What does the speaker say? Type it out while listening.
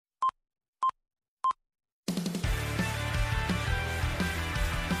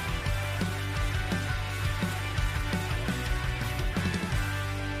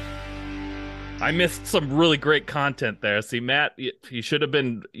I missed some really great content there. See, Matt, you should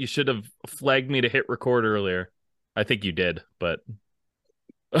have flagged me to hit record earlier. I think you did, but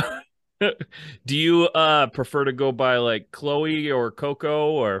do you prefer to go by like Chloe or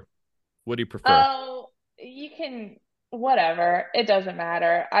Coco, or what do you prefer? Oh, you can, whatever. It doesn't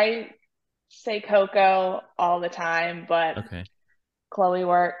matter. I say Coco all the time, but Okay. Chloe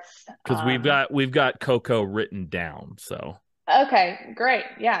works. Because we've got Coco written down, so Okay, great.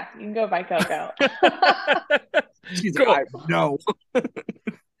 Yeah, you can go by Coco. She's like, cool. no.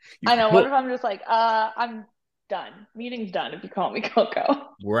 I know. What Cool. if I'm just like, I'm done. Meeting's done if you call me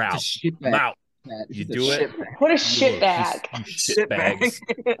Coco. We're It's a out. shit I'm bag. out. Matt. You She's a do it. shit bag. What a You shit little bag. you shit Shit bag. bags.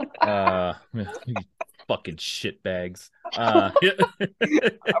 You fucking shit bags. My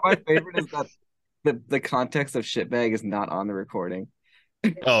favorite is that the context of shit bag is not on the recording.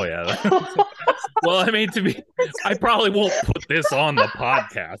 Oh yeah. Well, I mean, I probably won't put this on the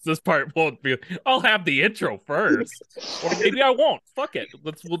podcast. This part won't be. I'll have the intro first, or maybe I won't. Fuck it.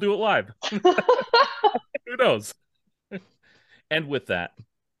 We'll do it live. Who knows? And with that,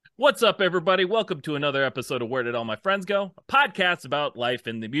 what's up, everybody? Welcome to another episode of Where Did All My Friends Go? A podcast about life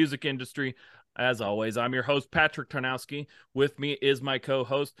in the music industry. As always, I'm your host, Patrick Tarnowski. With me is my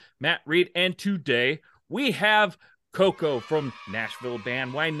co-host, Matt Reed. And today we have Coco from Nashville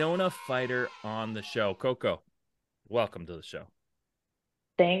band Winona Fighter on the show. Coco, welcome to the show.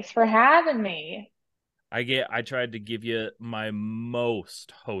 Thanks for having me. I tried to give you my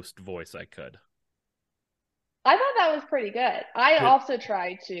most host voice I could. I thought that was pretty good. I Good. also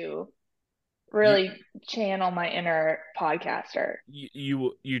tried to really channel my inner podcaster.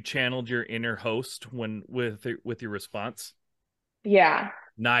 You channeled your inner host when with your response. Yeah.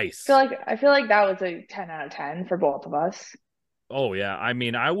 Nice. I feel like that was a 10 out of 10 for both of us. Oh yeah, I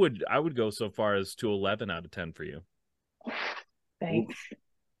mean, I would go so far as to 11 out of 10 for you. Thanks.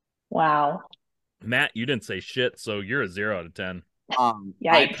 Wow. Matt, you didn't say shit, so you're a 0 out of 10.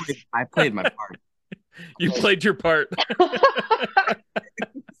 Yikes. I played my part. You played your part.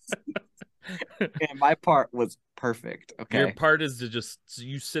 And my part was perfect. Okay. Your part is to just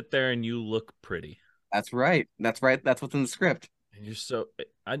you sit there and you look pretty. That's right. That's right. That's what's in the script. And you're so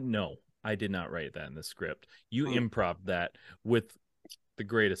I know I did not write that in the script. You improv that with the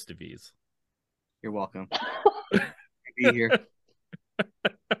greatest of ease. You're welcome. Be here.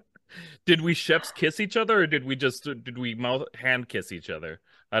 Did we chefs kiss each other, or did we mouth hand kiss each other?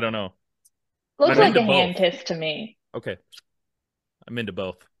 I don't know. Looks I'm like into a hand both. kiss to me. Okay. I'm into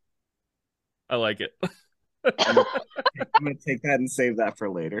both. I like it. I'm gonna take that and save that for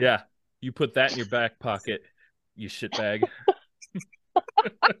later. Yeah. You put that in your back pocket, you shitbag.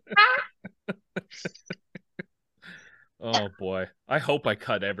 Oh boy. I hope I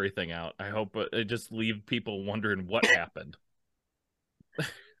cut everything out. I hope it just leave people wondering what happened.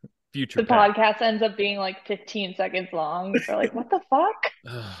 Future The Pat. podcast ends up being like 15 seconds long. They're like, what the fuck?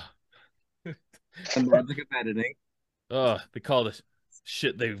 The magic of editing. They called it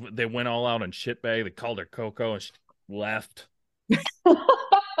shit. They went all out on shitbag. They called her Coco and she left.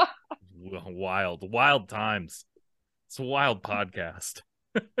 Wild times. It's a wild podcast.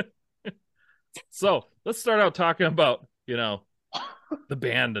 So let's start out talking about, the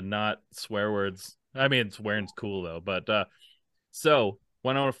band and not swear words. I mean, swearing's cool though, but so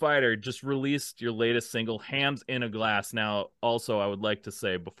Winona Fighter just released your latest single, Hams in a Glass. Now, also, I would like to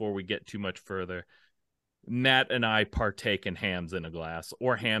say before we get too much further, Matt and I partake in hams in a glass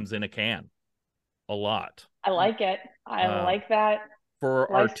or hams in a can a lot. I like it. I like that For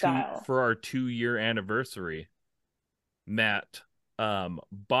lifestyle. our 2-year anniversary, Matt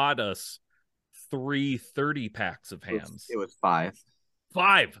bought us 3 30-packs of hams. It was 5.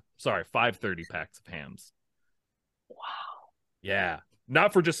 5 30 packs of hams. Wow. Yeah.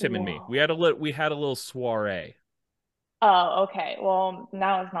 Not for just him and me. We had a little soiree. Oh, okay. Well,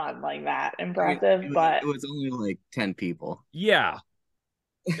 now it's not like that impressive, but it was only like 10 people. Yeah.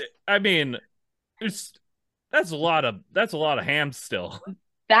 I mean, that's a lot of hams still.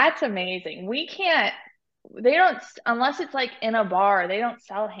 That's amazing. They don't, unless it's like in a bar, they don't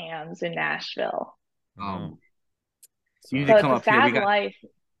sell hams in Nashville. You So need to come it's a up here. sad life.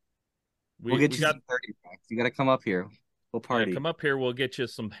 We'll get you some 30 packs. You got to come up here. We'll party. Yeah, come up here. We'll get you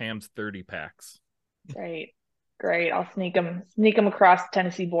some hams 30 packs. Great. I'll sneak them across the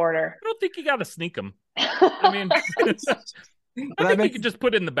Tennessee border. I don't think you got to sneak them. I mean, I think you can just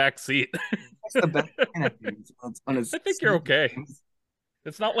put it in the back seat. That's the best kind of thing. I think you're okay.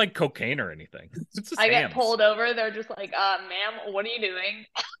 It's not like cocaine or anything. It's just I hams. get pulled over. They're just like, ma'am, what are you doing?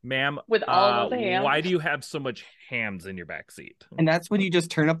 Ma'am, with all of the hams. Why do you have so much hams in your back seat? And that's when you just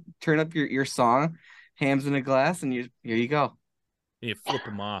turn up your song, Hams in a Glass, and here you go. You flip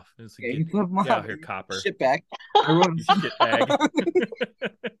them off. Yeah, you flip them off. Get out here, copper. Shit bag. I wrote shit bag.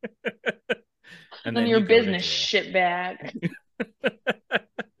 And then your business shit bag.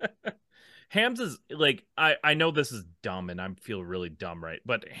 Hams is like I know this is dumb and I feel really dumb, right?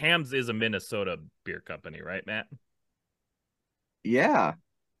 But Hams is a Minnesota beer company, right, Matt? Yeah.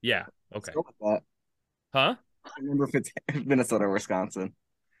 Yeah. Okay. That. Huh? I remember if it's Minnesota or Wisconsin.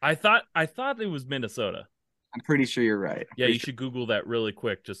 I thought it was Minnesota. I'm pretty sure you're right. Yeah, you should Google that really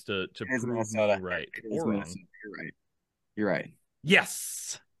quick just to prove me right or wrong. You're right. You're right.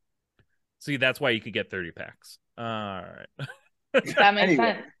 Yes. See, that's why you could get 30 packs. All right. That makes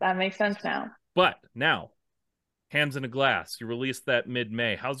sense. That makes sense now. But now, Hams in a Glass. You released that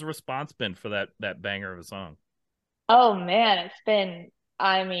mid-May. How's the response been for that banger of a song? Oh man, it's been,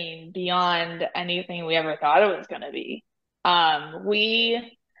 I mean, beyond anything we ever thought it was going to be.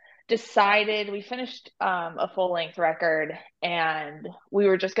 We decided, we finished a full-length record, and we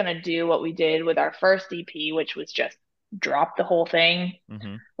were just going to do what we did with our first EP, which was just drop the whole thing,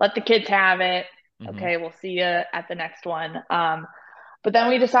 let the kids have it. Okay, we'll see you at the next one. But then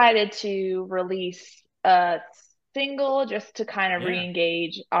we decided to release a single just to kind of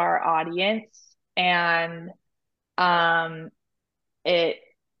re-engage our audience, and it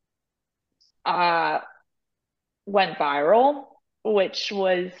went viral, which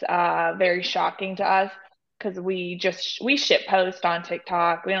was very shocking to us because we shit post on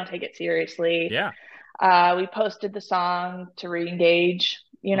TikTok. We don't take it seriously. Yeah. We posted the song to re-engage,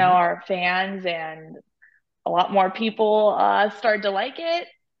 our fans, and a lot more people started to like it,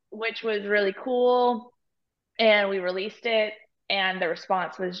 which was really cool. And we released it, and the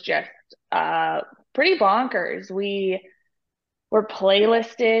response was just pretty bonkers. We were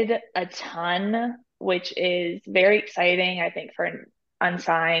playlisted a ton, which is very exciting, I think, for an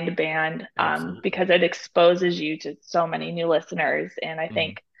unsigned band, because it exposes you to so many new listeners. And I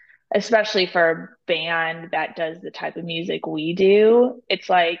think, especially for a band that does the type of music we do, it's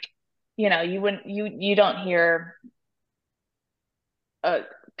like, you don't hear,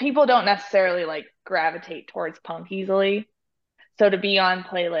 people don't necessarily like gravitate towards punk easily. So to be on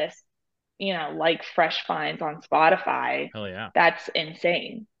playlists, like Fresh Finds on Spotify, hell yeah, that's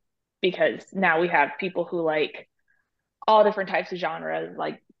insane, because now we have people who like all different types of genres,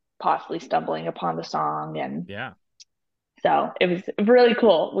 like possibly stumbling upon the song. And so it was really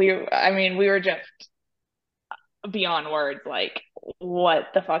cool. We were just beyond words, like, what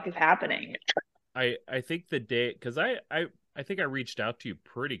the fuck is happening? I think the day, because I think I reached out to you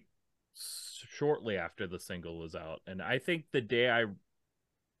pretty shortly after the single was out, and I think the day I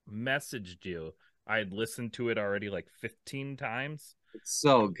messaged you, I had listened to it already like 15 times. It's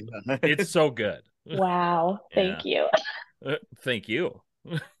so good. It's so good. Wow. Thank you. Thank you.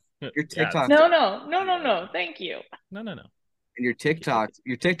 Your TikTok. No. Thank you. No. And your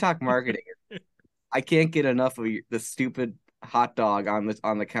TikTok marketing. I can't get enough of the stupid hot dog on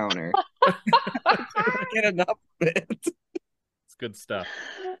the counter. I can't get enough of it. It's good stuff.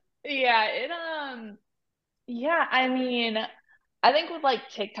 Yeah, I mean, I think with like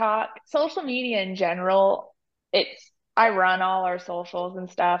TikTok, social media in general, I run all our socials and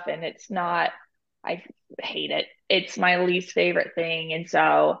stuff, and I hate it. It's my least favorite thing. And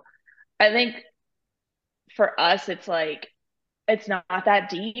so I think for us, it's like, it's not that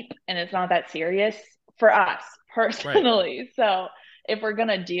deep and it's not that serious for us personally. Right. So if we're going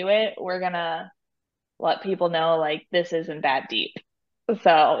to do it, we're going to let people know, like, this isn't that deep.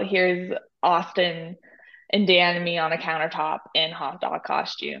 So here's Austin and Dan and me on a countertop in hot dog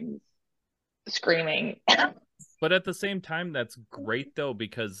costumes screaming. But at the same time, that's great though,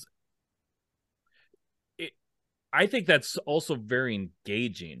 because I think that's also very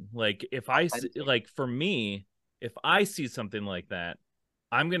engaging. Like, for me, if I see something like that,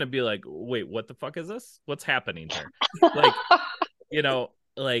 I'm going to be like, wait, what the fuck is this? What's happening here? Like,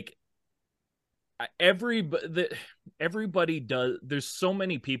 like everybody does. There's so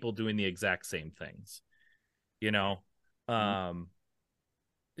many people doing the exact same things,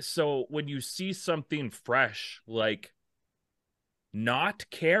 so when you see something fresh, like not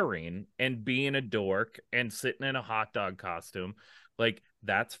caring and being a dork and sitting in a hot dog costume, like,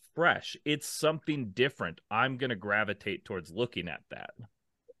 that's fresh. It's something different. I'm going to gravitate towards looking at that.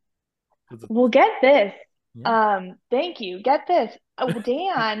 Well, get this. Yeah. Thank you. Get this.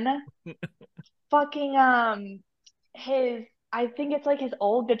 Dan fucking I think it's like his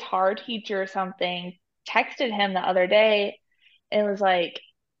old guitar teacher or something texted him the other day and was like,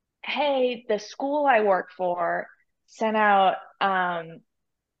 hey, the school I work for sent out a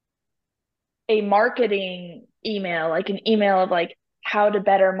marketing email, like an email of like how to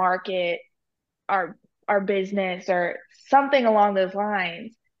better market our our business or something along those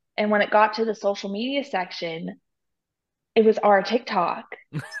lines. And when it got to the social media section, it was our TikTok.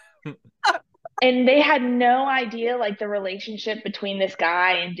 And they had no idea like the relationship between this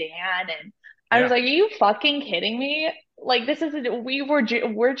guy and Dan. And I was like, are you fucking kidding me? Like this is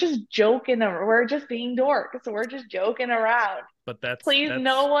we're just joking, we're just being dorks. So we're just joking around. But Please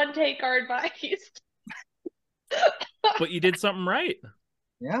no one take our advice. But you did something right.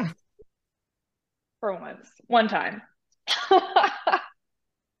 Yeah. For once. One time.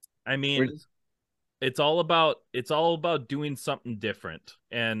 I mean, it's all about doing something different.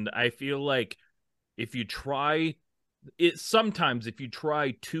 And I feel like if you try sometimes if you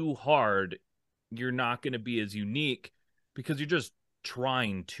try too hard, you're not going to be as unique because you're just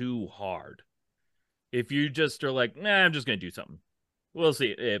trying too hard. If you just are like, nah, I'm just going to do something. We'll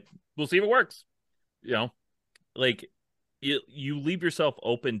see if it works. You know, like you leave yourself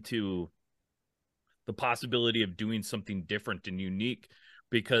open to the possibility of doing something different and unique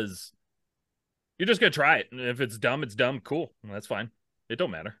because you're just going to try it. And if it's dumb, it's dumb. Cool. Well, that's fine. It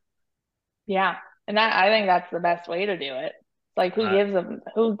don't matter. Yeah. And I think that's the best way to do it. Like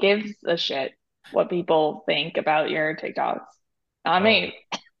who gives a shit what people think about your TikToks? Not me.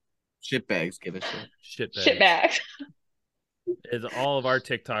 Shitbags give a shit. Shitbags. All of our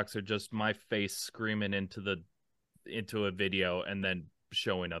TikToks are just my face screaming into a video and then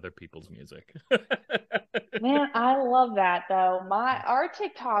showing other people's music. Man, I love that though. Our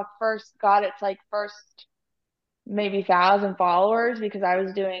TikTok first got its like first maybe 1,000 followers because I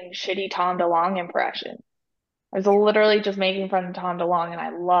was doing shitty Tom DeLonge impression. I was literally just making fun of Tom DeLonge, and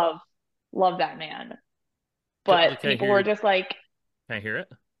I love that man. But people were just like, "Can I hear it?"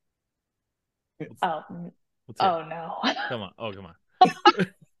 Oh no! Come on! Oh, come on!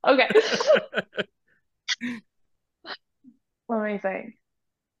 Okay. Let me think.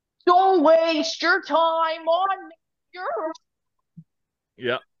 Don't waste your time on your.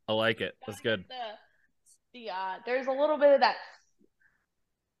 Yeah, I like it. That's good. There's a little bit of that.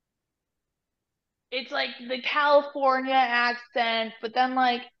 It's like the California accent, but then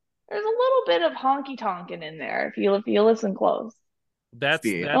like there's a little bit of honky tonkin in there if you listen close. That's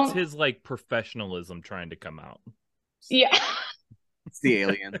his like professionalism trying to come out. Yeah. It's the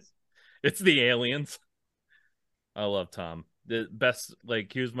aliens. It's the aliens. I love Tom. The best,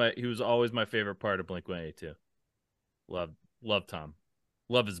 like he was always my favorite part of Blink-182. Love Tom.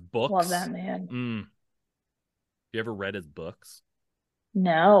 Love his books. Love that man. You ever read his books?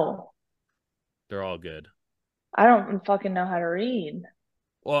 No. They're all good. I don't fucking know how to read.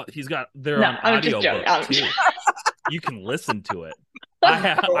 Well, they're on audio too. You can listen to it.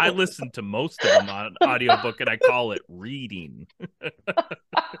 I listen to most of them on audiobook and I call it reading.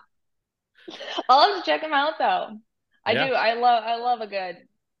 I'll have to check them out though. I do. I love a good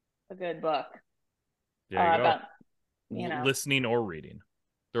book. There you go. About, you know, listening or reading.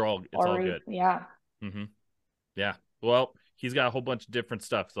 It's all good. Yeah. Mm-hmm. Yeah. Well, he's got a whole bunch of different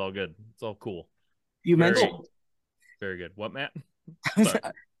stuff. It's all good. It's all cool. You mentioned very good. What, Matt?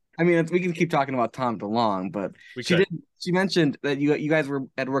 I mean, we can keep talking about Tom DeLonge, but she mentioned that you guys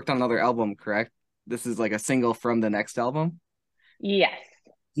had worked on another album, correct? This is like a single from the next album? Yes.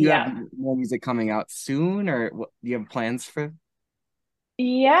 Do you have more music coming out soon, or do you have plans for?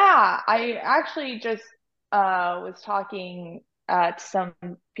 Yeah, I actually just was talking to some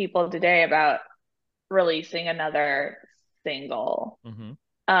people today about releasing another single.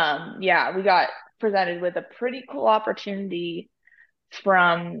 Mm-hmm. Yeah, we got presented with a pretty cool opportunity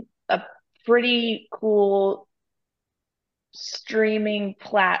from a pretty cool streaming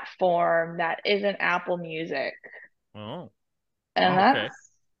platform that isn't Apple Music. Oh. And that's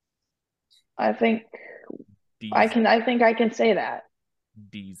I think Deezer. I can say that.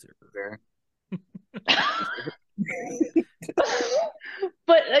 Deezer.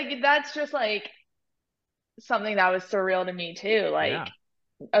 But like that's just like something that was surreal to me too. Like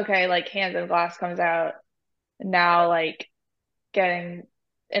okay, like Hands of Glass comes out now, like getting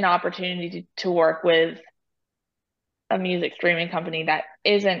an opportunity to work with a music streaming company that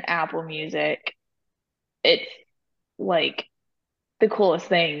isn't Apple Music. It's like the coolest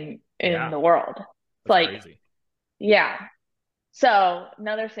thing in the world. It's like crazy. Yeah. So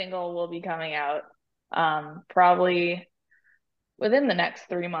another single will be coming out probably within the next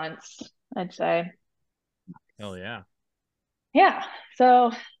 3 months, I'd say. Hell yeah. Yeah.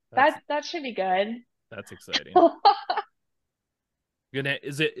 So that should be good. That's exciting.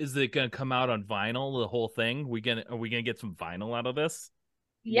 Is it gonna come out on vinyl, the whole thing? Are we gonna get some vinyl out of this?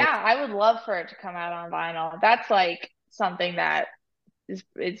 Yeah, I would love for it to come out on vinyl. That's like something that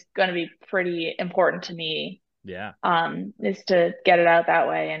it's gonna be pretty important to me. Yeah. Is to get it out that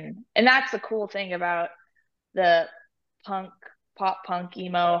way. And that's the cool thing about the punk, pop punk,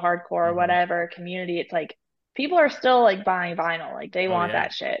 emo, hardcore, whatever community, it's like people are still like buying vinyl. Like they want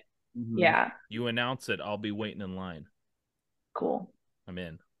that shit. Yeah. You announce it, I'll be waiting in line. Cool. I'm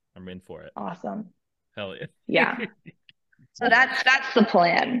in for it. Awesome. Hell yeah. Yeah. So that's the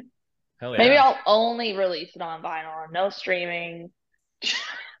plan. Hell yeah. Maybe I'll only release it on vinyl, no streaming.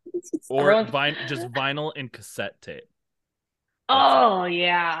 Or just vinyl and cassette tape. Oh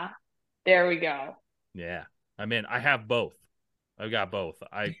yeah. There we go. Yeah. I'm in. I have both. I've got both.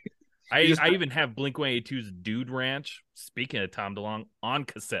 I even have Blink-182's Dude Ranch, speaking of Tom DeLonge, on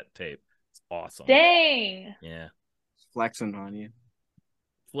cassette tape. It's awesome. Dang. Yeah. Flexing on you.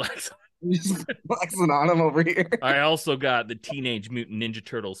 Flex. Just flexing on him over here. I also got the Teenage Mutant Ninja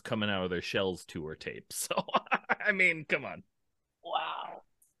Turtles coming out of their Shells tour tape. So, I mean, come on. Wow.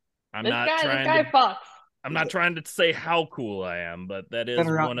 I'm this guy fucks. I'm not trying to say how cool I am, but that is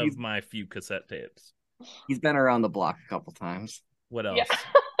one of my few cassette tapes. He's been around the block a couple times. What else? Yeah.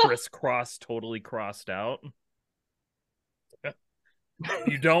 Crisscross totally crossed out.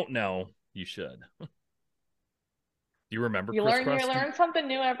 You don't know, you should. Do you remember Crisscross? You learn something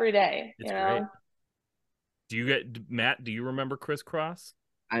new every day. It's great. Do you Matt, do you remember Crisscross?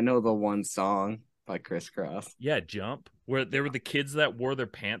 I know the one song by Crisscross. Yeah, Jump. Where there were the kids that wore their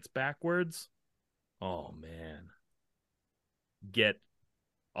pants backwards. Oh man.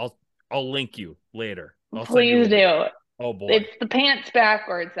 I'll link you later. Please do. Oh boy. It's the pants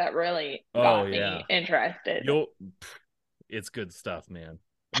backwards that really got me interested. It's good stuff, man.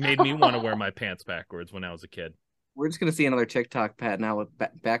 It made me want to wear my pants backwards when I was a kid. We're just gonna see another TikTok Pat now with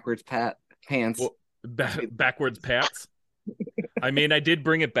backwards pants. Well, backwards pats. I mean, I did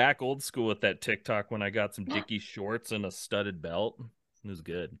bring it back old school with that TikTok when I got some Dickies shorts and a studded belt. It was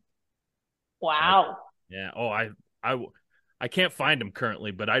good. Wow. Yeah. Oh, I can't find them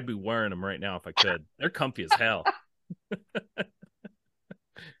currently, but I'd be wearing them right now if I could. They're comfy as hell.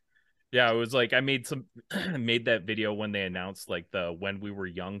 Yeah, it was like I made that video when they announced like the When We Were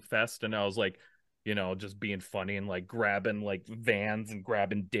Young Fest, and I was like, you know, just being funny and like grabbing like Vans and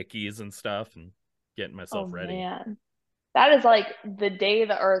grabbing Dickies and stuff and getting myself ready. Man. That is like the day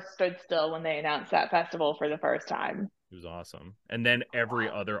the earth stood still when they announced that festival for the first time. It was awesome. And then every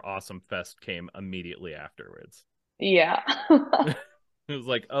other awesome fest came immediately afterwards. Yeah. It was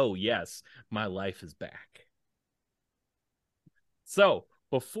like, oh yes, my life is back. So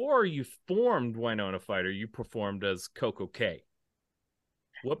before you formed Winona Fighter, you performed as Coco K.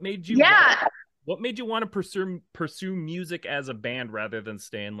 What made you want to pursue music as a band rather than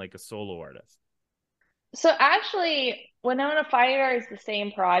staying like a solo artist? So actually, Winona Fighter is the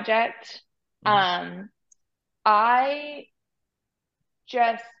same project. I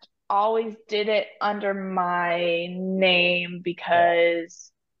just always did it under my name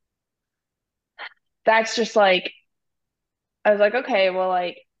because that's just like, I was like, okay, well,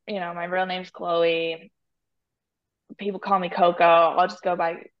 like, you know, my real name's Chloe. People call me Coco.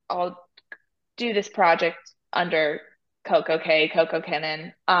 I'll do this project under Coco K, Coco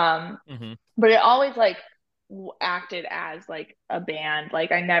Kennan. But it always like acted as like a band.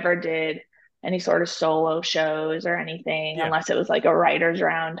 Like I never did any sort of solo shows or anything unless it was like a writer's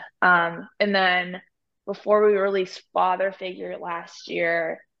round. And then before we released Father Figure last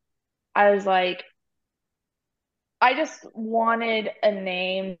year, I was like, I just wanted a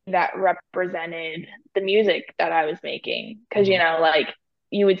name that represented the music that I was making. Because, you know, like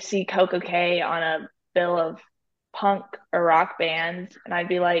you would see Coco K on a bill of punk or rock bands, and I'd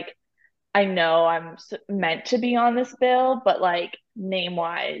be like, I know I'm meant to be on this bill, but like name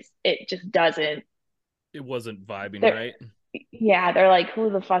wise, it just doesn't. It wasn't vibing right. Yeah, they're like, who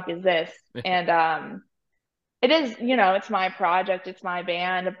the fuck is this? And it is, you know, it's my project, it's my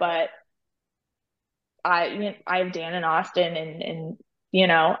band, but I have Dan and Austin, and you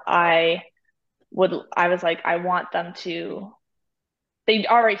know, I was like, I want them to. They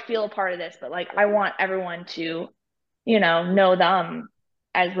already feel a part of this, but like I want everyone to, you know them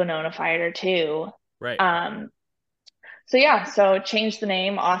as Winona Fighter too. Right. So yeah, so changed the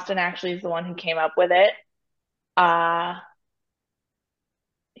name. Austin actually is the one who came up with it.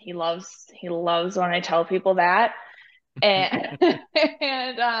 He loves when I tell people that. And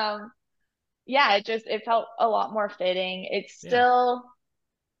and yeah, it felt a lot more fitting. It still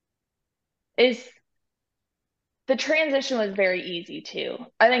is. The transition was very easy too.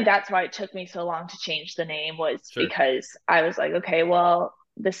 I think that's why it took me so long to change the name, was because I was like, okay, well,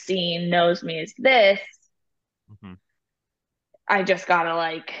 the scene knows me as this. I just gotta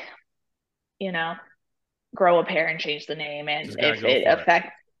like, you know, grow a pair and change the name. And if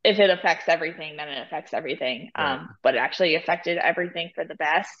it affects everything, then it affects everything. Right. But it actually affected everything for the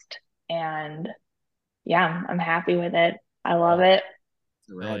best. And yeah, I'm happy with it. I love Oh, it. It's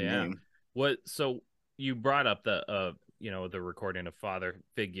a hell rad yeah. name. What so you brought up the the recording of Father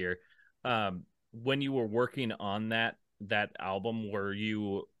Figure. When you were working on that album, were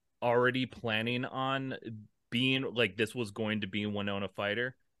you already planning on being like this was going to be Winona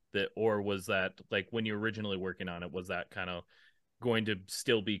Fighter? That or was that like when you were originally working on it, was that kind of going to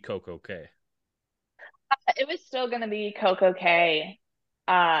still be Coco K? It was still going to be Coco K.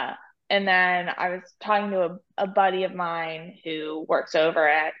 Uh, and then I was talking to a buddy of mine who works over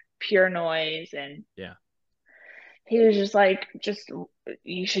at Pure Noise, and Yeah, he was just like, just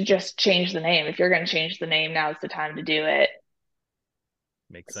you should just change the name. If you're going to change the name, now's the time to do it.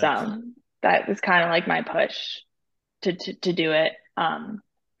 makes sense. So that was kind of like my push to do it.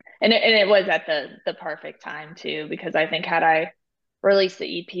 And it was at the perfect time too, because I think had I released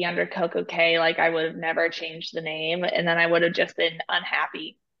the EP under Coco K, like I would have never changed the name, and then I would have just been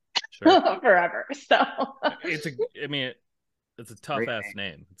unhappy Sure. forever. So It's a I mean it's a tough Great ass name.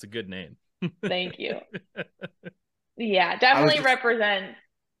 name. It's a good name. thank you. Yeah, I was definitely just represents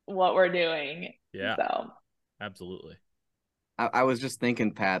what we're doing. Yeah, So absolutely. I was just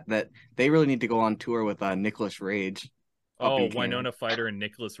thinking, Pat, that they really need to go on tour with Nicholas Rage up Oh, in Canada. Winona Fighter and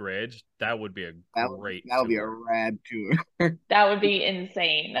Nicholas Rage. That would be a great That would be a tour. rad tour. that would be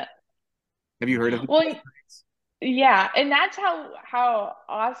insane. Have you heard of Nicholas Well, Rage? yeah, and that's how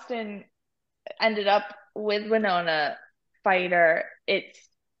Austin ended up with Winona Fighter. It's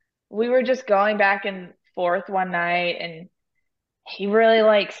we were just going back and forth one night, and he really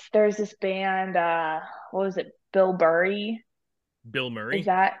likes there's this band, what was it, Bill Burry? Bill Is Murray?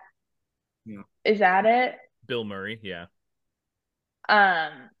 that Yeah. is that it? Bill Murray, yeah.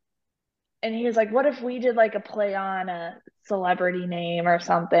 Um, and he was like, what if we did like a play on a celebrity name or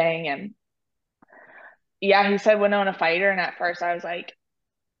something? And yeah, he said Winona Fighter, and at first I was like,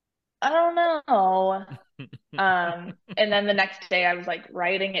 I don't know. And then the next day I was like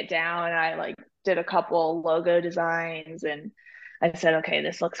writing it down, and I like did a couple logo designs, and I said, okay,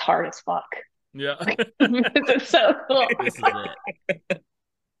 this looks hard as fuck. Yeah. This is so cool. This is it.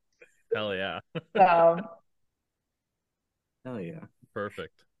 Hell yeah. So Hell yeah.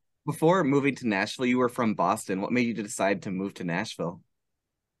 Perfect. Before moving to Nashville, you were from Boston. What made you decide to move to Nashville?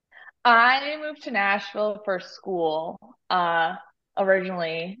 I moved to Nashville for school.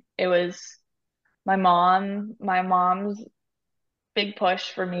 Originally, it was my mom's big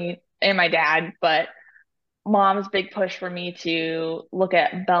push for me, and my dad, but mom's big push for me to look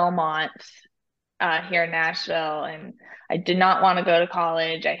at Belmont here in Nashville. And I did not want to go to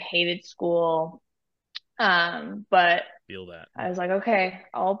college. I hated school. But Feel that. I was like, okay,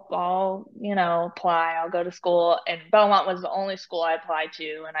 apply. I'll go to school. And Belmont was the only school I applied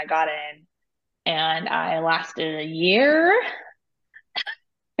to, and I got in. And I lasted a year,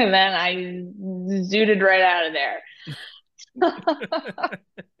 and then I zooted right out of there.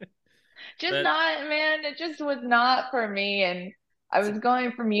 Just That not, man, it just was not for me. And I was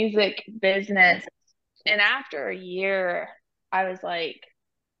going for music business. And after a year, I was like,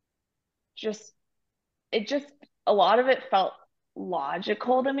 just, it just, a lot of it felt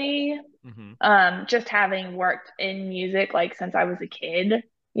logical to me. hmm Just having worked in music like since I was a kid,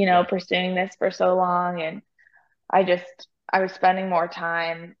 Yeah. pursuing this for so long. And I just, I was spending more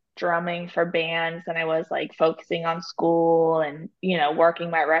time drumming for bands than I was like focusing on school and, working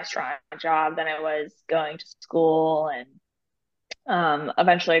my restaurant job than I was going to school. And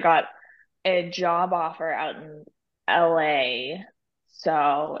eventually I got a job offer out in LA.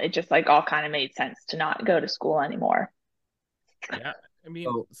 So it just like all kind of made sense to not go to school anymore. Yeah. I mean,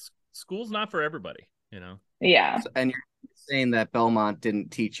 Oh, school's not for everybody. Yeah. and you're saying that Belmont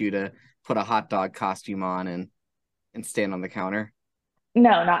didn't teach you to put a hot dog costume on and stand on the counter?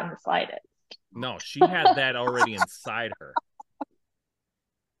 No, not in the slightest. No, she had that already inside her.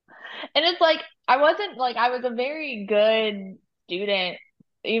 And it's like I wasn't like I was a very good student,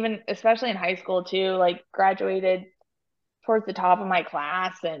 even especially in high school too, like graduated towards the top of my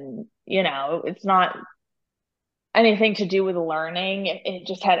class. And it's not anything to do with learning. It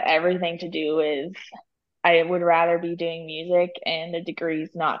just had everything to do with I would rather be doing music, and the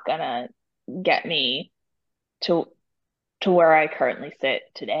degree's not gonna get me to where I currently sit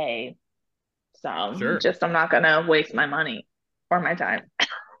today. So Sure. just I'm not gonna waste my money or my time.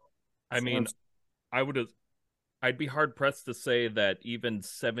 I mean, Sounds I would have I'd be hard pressed to say that even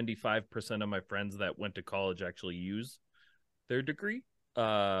 75% of my friends that went to college actually use their degree.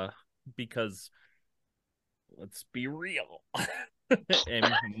 Because let's be real. And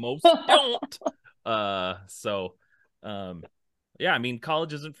most don't. So yeah, I mean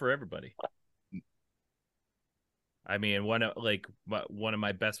college isn't for everybody. I mean, one of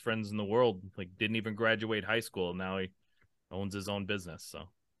my best friends in the world like didn't even graduate high school. Now he owns his own business. So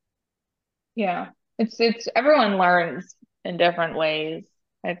Yeah. It's everyone learns in different ways,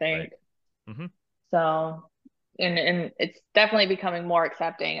 I right. think. Mm-hmm. So, and it's definitely becoming more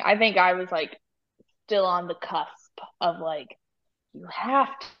accepting. I think I was like still on the cusp of like, you have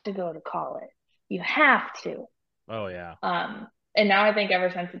to go to college. You have to. Oh yeah. And now I think ever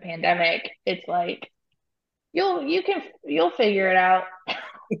since the pandemic, it's like you'll figure it out.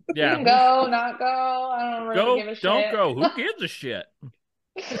 You Yeah. can go, not go. I don't really Go, give a don't shit. go. Who gives a shit?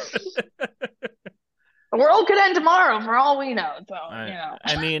 The world could end tomorrow for all we know. So, I you know.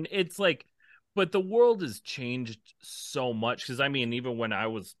 I mean, it's like, but the world has changed so much because I mean, even when I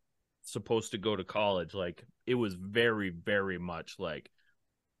was supposed to go to college, like it was very, very much like,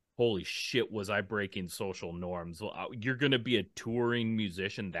 holy shit, was I breaking social norms? Well, you're gonna be a touring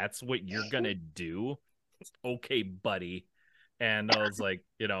musician. That's what you're gonna do. Okay, buddy. And I was like,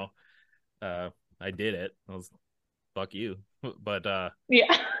 I did it. I was fuck you. But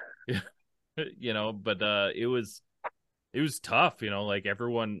Yeah. but it was tough, like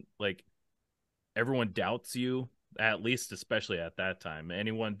everyone doubts you, at least especially at that time.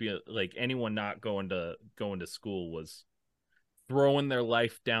 Anyone not going to school was throwing their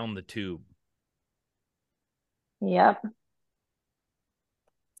life down the tube. Yep.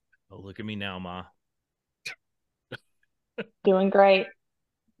 Oh, look at me now, Ma. Doing great.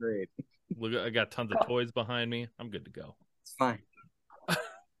 Great. Look, I got tons of Cool. toys behind me. I'm good to go. It's fine.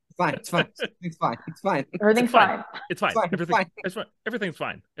 It's fine. It's fine. It's fine. It's fine. Everything's fine. It's fine. It's fine. It's fine. Everything's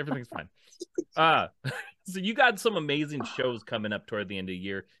fine. Everything's fine. Uh so you got some amazing shows coming up toward the end of the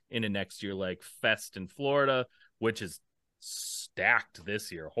year into next year, like Fest in Florida, which is stacked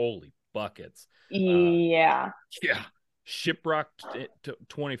this year. Holy buckets. Yeah. Yeah. Shipwrecked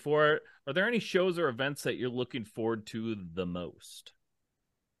 24. Are there any shows or events that you're looking forward to the most?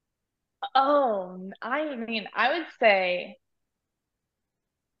 Oh, I mean, I would say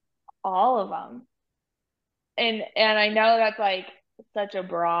all of them. And I know that's like such a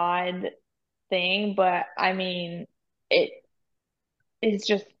broad thing, but I mean, it is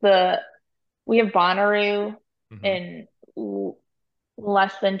just we have Bonnaroo Mm-hmm. in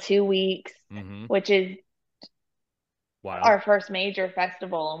less than 2 weeks, Mm-hmm. which is Wild. our first major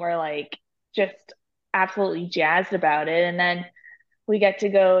festival, and we're like just absolutely jazzed about it. And then we get to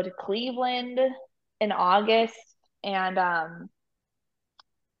go to Cleveland in August and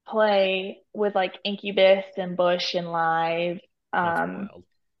play with like Incubus and Bush and Live. That's Um, wild.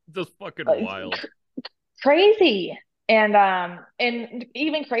 That's fucking it's wild. crazy. And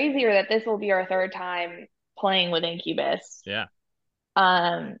even crazier that this will be our third time playing with Incubus. Yeah.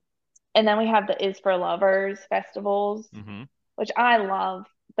 Um, and then we have the Is for Lovers festivals, Mm-hmm. which I love.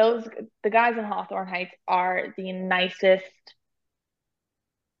 Those the guys in Hawthorne Heights are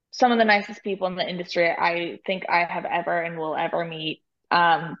some of the nicest people in the industry I think I have ever and will ever meet.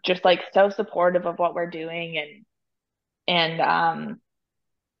 Just like so supportive of what we're doing and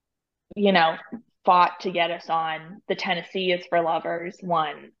you know, fought to get us on the Tennessee Is for Lovers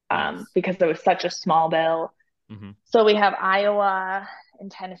one, Nice. because it was such a small bill. Mm-hmm. So we have Iowa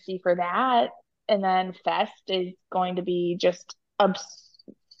and Tennessee for that. And then Fest is going to be just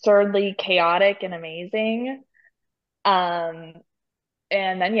absurdly chaotic and amazing. Um,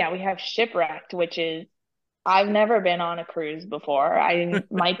 and then, yeah, we have Shipwrecked, which is, I've never been on a cruise before. I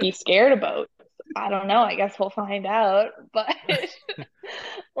might be scared of boats. I don't know. I guess we'll find out. But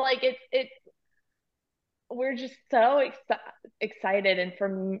like we're just so excited. And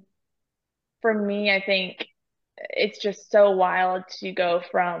for me, I think it's just so wild to go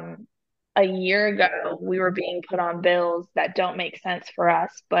from a year ago, we were being put on bills that don't make sense for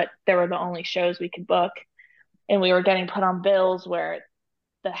us, but they were the only shows we could book. And we were getting put on bills where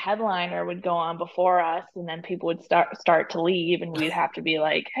the headliner would go on before us and then people would start to leave and we'd have to be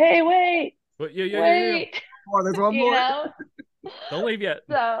like, hey, wait, But yeah. wait, Oh, there's one you more. know? Don't leave yet.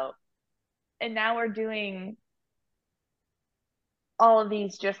 So, and now we're doing all of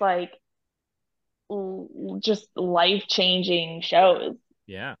these just life-changing shows.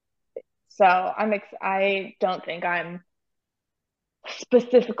 Yeah. So I don't think I'm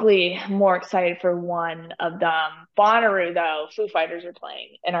specifically more excited for one of them. Bonnaroo, though, Foo Fighters are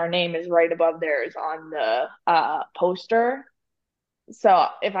playing, and our name is right above theirs on the poster. So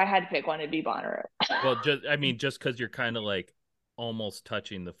if I had to pick one, it'd be Bonnaroo. Well, just because you're kind of like almost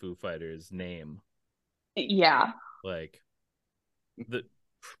touching the Foo Fighters name, Yeah, like the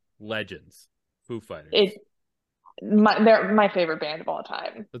legends, Foo Fighters. they're my favorite band of all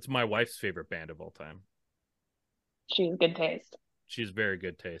time. That's my wife's favorite band of all time. She's good taste. She's very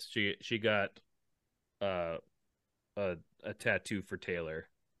good taste. She got a tattoo for Taylor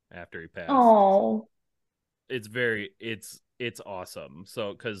after he passed. Oh, It's awesome.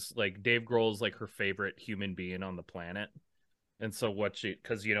 So because like Dave Grohl is like her favorite human being on the planet, and so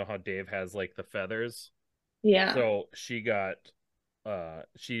because you know how Dave has like the feathers, yeah. so she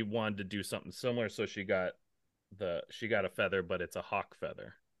wanted to do something similar, so she got a feather, but it's a hawk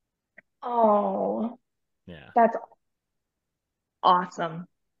feather. Oh, Yeah. that's awesome.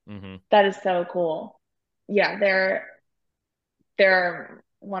 Mm-hmm. That is so cool. Yeah, they're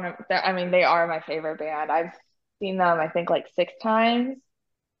one of I mean, they are my favorite band. I've seen them I think like 6 times.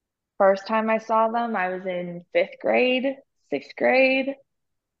 First time I saw them, I was in 5th grade, 6th grade.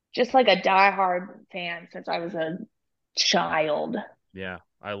 Just like a diehard fan since I was a child. Yeah,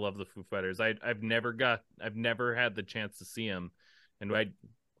 I love the Foo Fighters. I've never had the chance to see them, and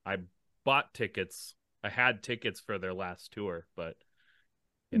I bought tickets. I had tickets for their last tour, but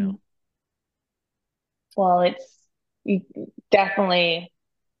you know, Well, you definitely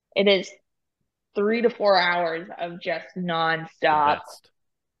it is 3 to 4 hours of just the nonstop best.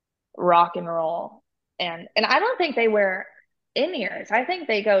 rock and roll. And I don't think they wear in-ears. I think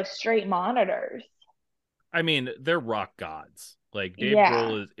they go straight monitors. I mean, they're rock gods. Like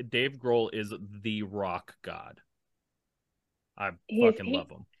Yeah. Dave Grohl is the rock god. I He's fucking love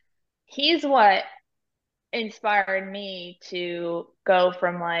he him. he's what inspired me to go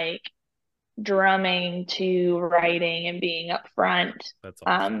from like drumming to writing and being up front. That's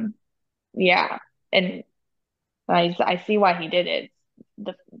awesome. Yeah. And I see why he did it.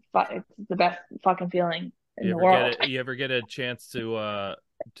 The it's the best fucking feeling in the world. You ever get a chance to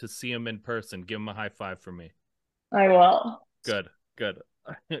see him in person? Give him a high five for me. I will. Good, good.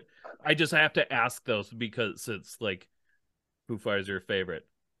 I just have to ask those because it's like Foo Fighters are your favorite.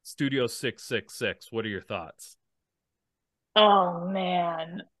 Studio 666. What are your thoughts? Oh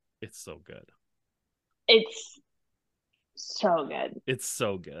man, It's so good. it's so good. It's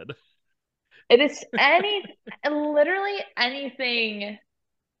so good. It is literally anything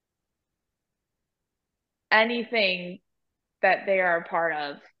that they are a part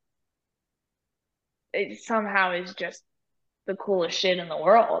of. It somehow is just the coolest shit in the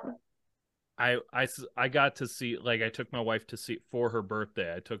world. I got to see, like, I took my wife to see for her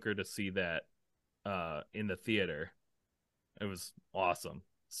birthday. I took her to see that in the theater. It was awesome.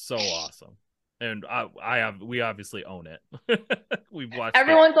 So awesome. And we obviously own it. We've watched it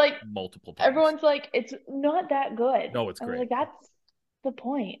Everyone's like, multiple times. everyone's like, it's not that good. No, it's I was great. like, that's the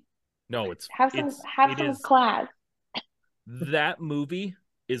point. No, Have it some is class. that movie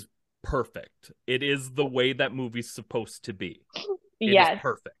is perfect. It is the way that movie's supposed to be. It is Yes,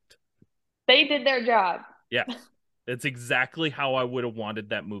 perfect. they did their job. Yes. It's exactly how I would have wanted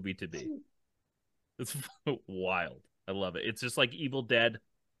that movie to be. It's wild. I love it. It's just like Evil Dead.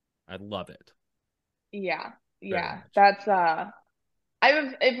 I love it Yeah, very yeah. much. That's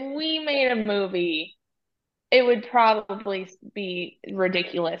if we made a movie, it would probably be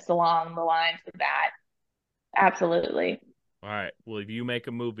ridiculous along the lines of that. Absolutely. All right. Well, if you make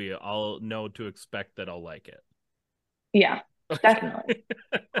a movie, I'll know to expect that I'll like it. Yeah, definitely.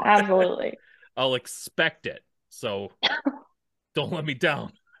 Absolutely. I'll expect it. So don't let me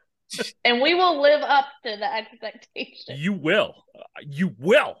down. And we will live up to the expectation. You will. You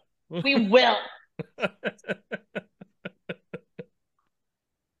will. We will.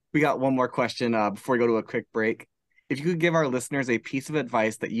 We got one more question before we go to a quick break. If you could give our listeners a piece of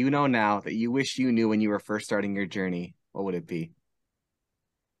advice that you know now that you wish you knew when you were first starting your journey, what would it be?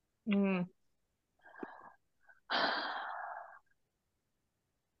 Mm.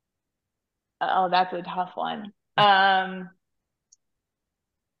 Oh, that's a tough one.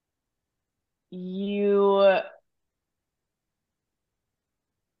 You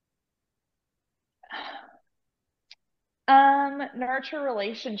nurture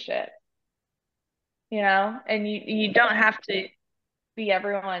relationships, and you don't have to be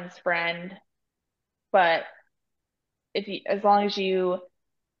everyone's friend, but as long as you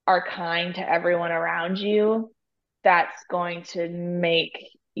are kind to everyone around you, that's going to make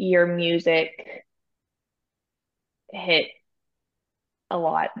your music hit a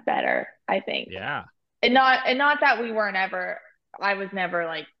lot better, I think. Yeah. And not that I was never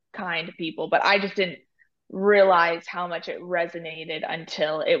like kind to people, but I just didn't realize how much it resonated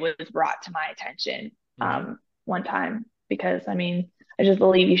until it was brought to my attention Mm-hmm. one time. Because I mean, I just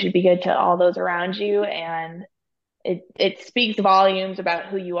believe you should be good to all those around you, and it speaks volumes about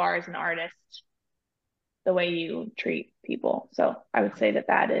who you are as an artist, the way you treat people. So I would say that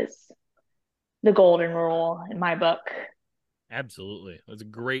that is the golden rule in my book. Absolutely. That's a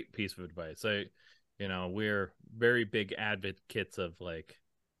great piece of advice. We're very big advocates of like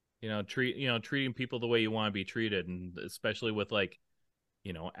treating people the way you want to be treated, and especially with like,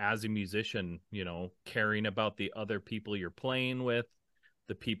 as a musician, caring about the other people you're playing with,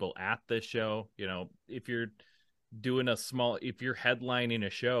 the people at the show. If you're if you're headlining a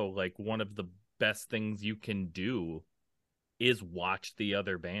show, like one of the best things you can do is watch the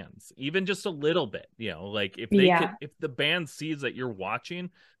other bands, even just a little bit. Like if the band sees that you're watching,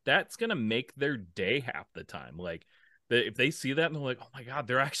 that's gonna make their day half the time. Like if they see that and they're like, oh my god,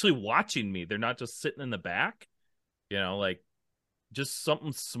 they're actually watching me, they're not just sitting in the back. Like just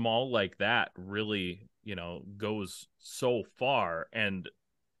something small like that really goes so far, and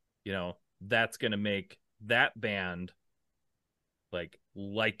that's gonna make that band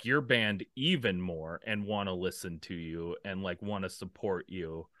like your band even more, and want to listen to you, and like want to support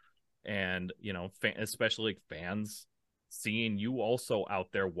you. And especially fans seeing you also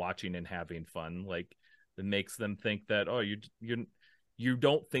out there watching and having fun, like it makes them think that, oh, you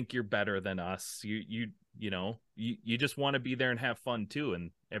don't think you're better than us, you just want to be there and have fun too,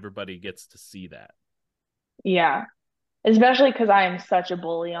 and everybody gets to see that. Yeah. Especially because I am such a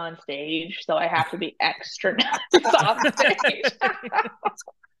bully on stage, so I have to be extra nice off stage.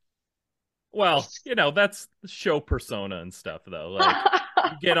 Well, that's show persona and stuff, though. Like,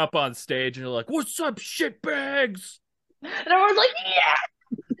 you get up on stage and you're like, "What's up, shitbags?" And everyone's like,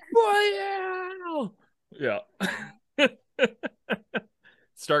 "Yeah, yeah."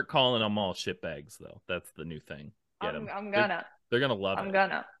 Start calling them all shitbags, though. That's the new thing. Get them. I'm gonna. They're gonna love it. I'm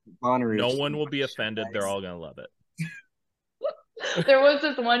gonna. No one will be offended. They're all gonna love it. There was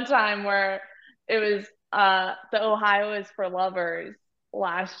this one time where it was the Ohio is for Lovers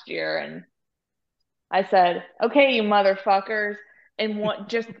last year, and I said, "Okay, you motherfuckers," and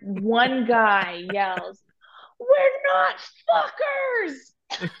just one guy yells, "We're not fuckers!"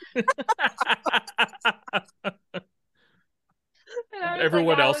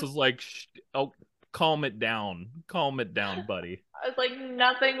 Everyone else is like, "Oh, calm it down, buddy." I was like,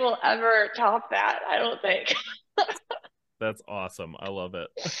 nothing will ever top that, I don't think. That's awesome. I love it.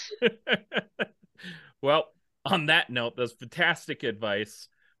 Well, on that note, that's fantastic advice.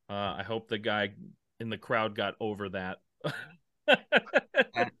 I hope the guy in the crowd got over that.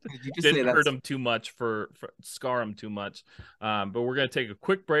 Didn't hurt him too much scar him too much. But we're going to take a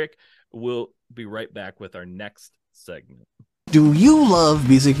quick break. We'll be right back with our next segment. Do you love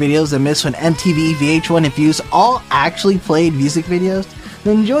music videos and miss when MTV, VH1, and Fuse all actually played music videos?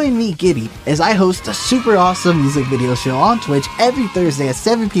 Then join me, Giddy, as I host a super awesome music video show on Twitch every Thursday at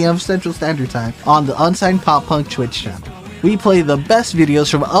 7 p.m. Central Standard Time on the Unsigned Pop Punk Twitch channel. We play the best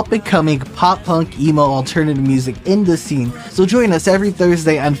videos from up-and-coming pop-punk, emo, alternative music in the scene, so join us every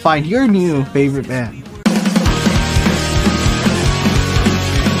Thursday and find your new favorite band.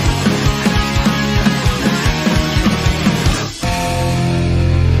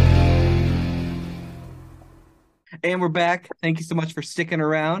 And we're back. Thank you so much for sticking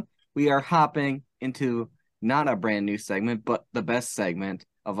around. We are hopping into not a brand new segment, but the best segment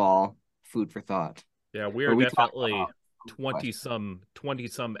of all, Food for Thought. Yeah, we are definitely 20 some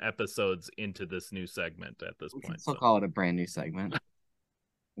episodes into this new segment at this point. Can still call it a brand new segment. I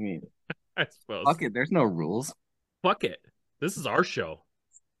mean, I suppose. Fuck it, there's no rules. Fuck it. This is our show.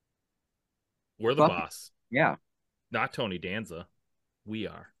 We're the boss. Yeah. Not Tony Danza. We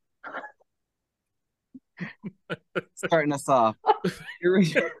are. Starting us off. And here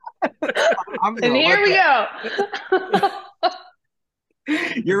we go.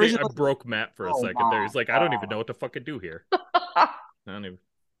 I broke Matt for a second there. He's like, I don't even know what to fucking do here.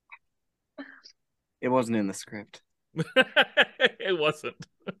 It wasn't in the script. It wasn't.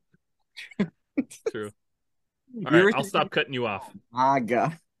 It's true. All right, I'll stop cutting you off. My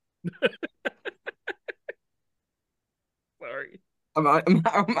God. Sorry. Can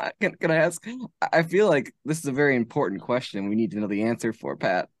I ask? I feel like this is a very important question. We need to know the answer for,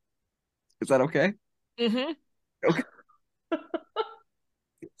 Pat. Is that okay? Mm-hmm. Okay.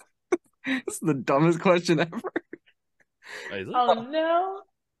 This is the dumbest question ever. Oh no!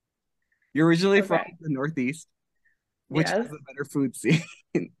 You're originally from the Northeast. Which Yes. is a better food scene,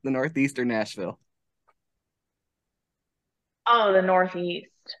 the Northeast or Nashville? Oh, the Northeast.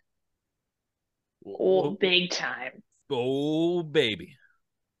 Oh, big time. Oh, baby.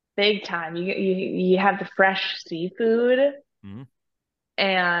 Big time. You have the fresh seafood. Mm-hmm.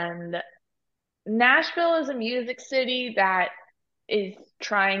 And Nashville is a music city that is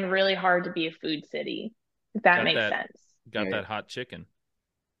trying really hard to be a food city, if that makes sense. Got that hot chicken.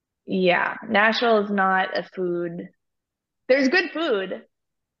 Yeah. Nashville is not a food. There's good food,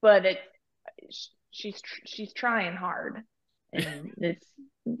 but she's trying hard. And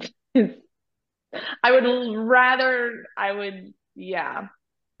yeah.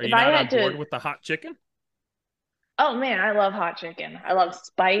 Are if you I not on had board to, with the hot chicken? oh man, I love hot chicken. I love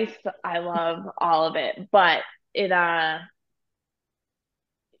spice. I love all of it. But it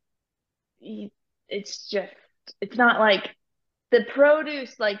it's just it's not like the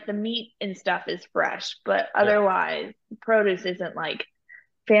produce, like the meat and stuff is fresh, but Sure. otherwise produce isn't like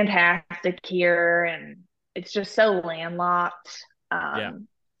fantastic here, and it's just so landlocked. Yeah.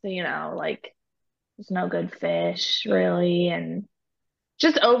 So like there's no good fish really, and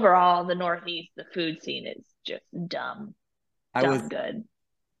just overall the Northeast, the food scene is just I was dumb good.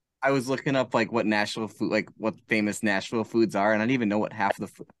 I was looking up like what Nashville food, like what famous Nashville foods are, and I didn't even know what half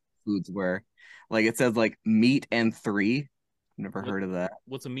of the foods were. Like it says like meat and three. Never What heard of that.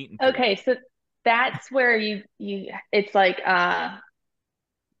 what's a meat and three? Okay, so that's where you it's like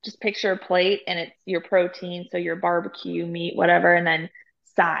just picture a plate and it's your protein, so your barbecue meat, whatever, and then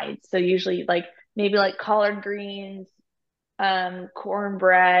sides. So usually like maybe like collard greens,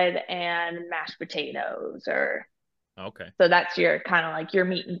 cornbread and mashed potatoes, or Okay. so that's your kind of like your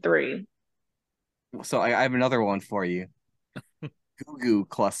meat and three. So I have another one for you. Goo Goo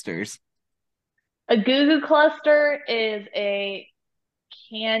clusters. A Goo Goo cluster is a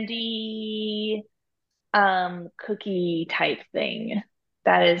candy cookie type thing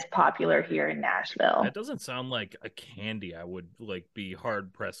that is popular here in That Nashville. doesn't sound like a candy I would like be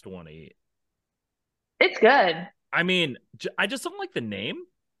hard pressed to want to eat. It's good. I mean, I just don't like the name.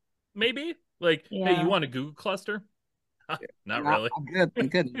 Maybe like, hey, you Yeah. want a Google cluster? Not No, really. I'm good. I'm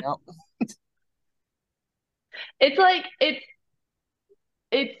good. No. It's like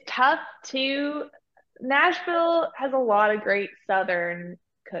it's tough to Nashville has a lot of great Southern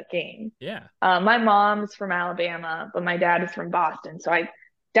cooking. Yeah, My mom's from Alabama, but my dad is from Boston, so I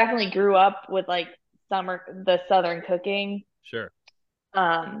definitely grew up with like the Southern cooking. sure,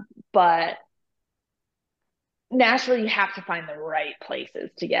 But Nashville, you have to find the right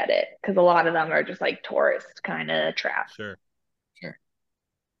places to get it because a lot of them are just like tourist kind of traps. sure. Sure.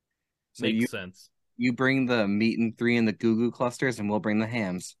 So Makes sense. you bring the meat and three and the Goo Goo clusters, and we'll bring the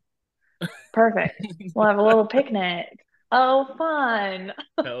hams. Perfect. We'll have a little picnic. Oh, fun.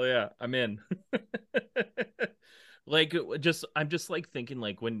 Hell yeah, I'm in. Like, I'm just like thinking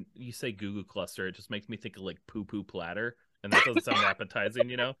like when you say Goo Goo cluster, it just makes me think of like poo poo platter, and that doesn't sound appetizing.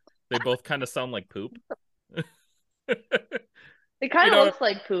 They both kind of sound like poop. It You kind of know, looks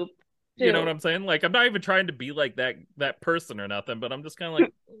like poop you know what too. I'm saying? Like, I'm not even trying to be like that person or nothing, but I'm just kind of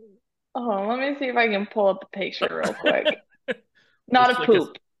like, Oh, let me see if I can pull up a picture real quick. Not looks a like a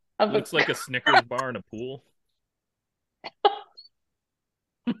poop of a. looks like a Snickers bar in a pool.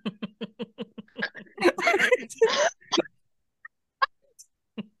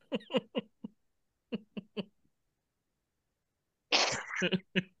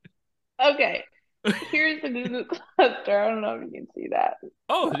 Okay, here's the Google cluster. I don't know if you can see that.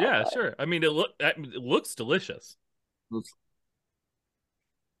 Oh yeah, But sure. I mean, it looks delicious.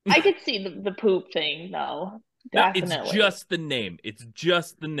 I could see the poop thing though. No, it's Definitely. just the name. It's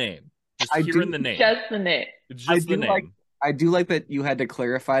just the name. Just I hearing do the name. Just the name. It's I just the do like name. I do like that you had to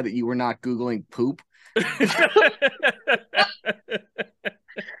clarify that you were not Googling poop.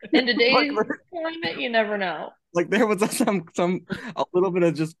 In Like, today's climate, you never know. like there was some a little bit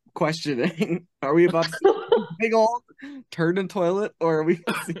of just questioning. Are we about to see a big old turd and toilet, or are we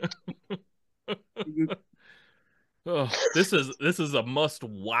Oh, this is a must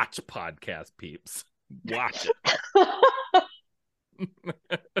watch podcast, peeps. Watch it.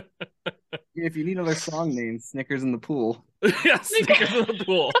 if you need another song name, Snickers in the pool. Yeah, Snickers in the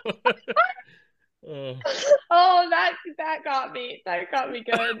pool. Oh. Oh, that got me. That got me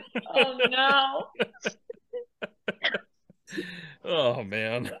good. Oh no. Oh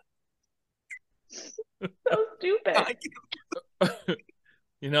man. So stupid.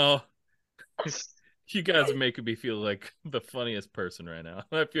 You know, you guys are making me feel like the funniest person right now.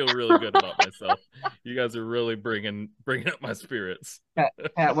 I feel really good about myself. You guys are really bringing up my spirits.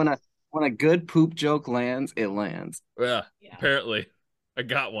 Pat, when a good poop joke lands, it lands. Yeah, Yeah. apparently, I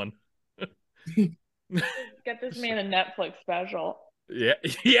got one. Get this man a Netflix special. Yeah,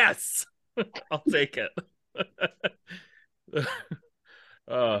 yes, I'll take it.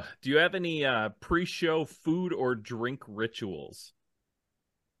 Do you have any pre-show food or drink rituals?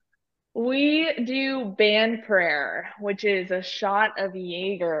 We do band prayer, which is a shot of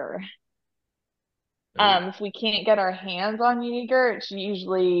Jaeger. Oh, If we can't get our hands on Jaeger, it's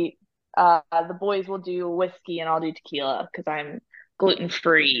usually the boys will do whiskey and I'll do tequila because I'm gluten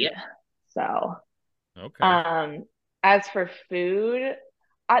free. So, okay. um, as for food,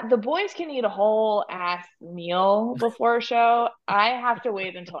 the boys can eat a whole ass meal before a show. I have to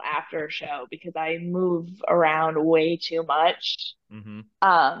wait until after a show because I move around way too much. Mm-hmm.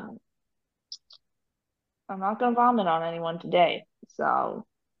 I'm not gonna vomit on anyone today, so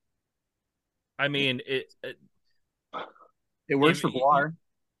I mean, It works for Guar.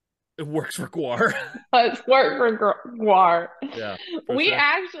 it works for Guar. let's work for Guar. Yeah, for We sure.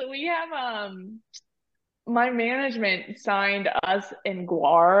 actually we have my management signed us in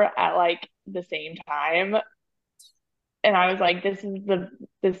Guar at like the same time, and I was like, this is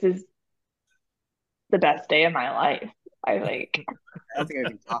the best day of my life. I think. I don't think I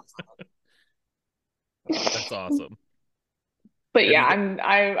can talk. That's awesome. But Have yeah, you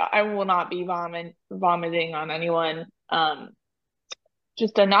I will not be vomiting on anyone.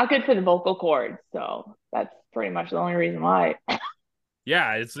 Just not good for the vocal cords, so that's pretty much the only reason why.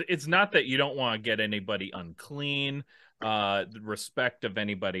 Yeah, it's not that you don't want to get anybody unclean, the respect of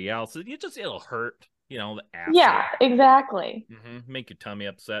anybody else. It'll hurt, the acid. Yeah, exactly. Make your tummy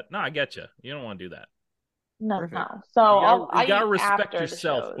upset. No, I get you. You don't want to do that. No, Perfect. no. So I You gotta eat respect after the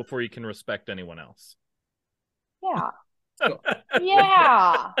yourself shows. before you can respect anyone else. Yeah.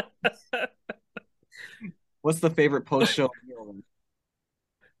 Yeah. What's the favorite post-show meal?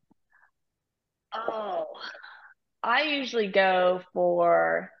 Oh, I usually go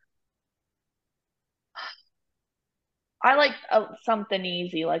for. I like something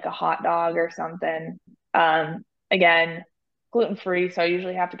easy, like a hot dog or something. Again, gluten free, so I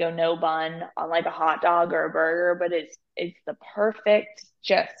usually have to go no bun on like a hot dog or a burger, but it's the perfect,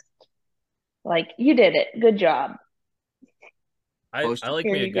 just like you did it. Good job. I like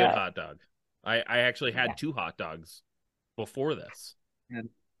Here me a you good go. hot dog. I actually had Yeah. 2 hot dogs before this.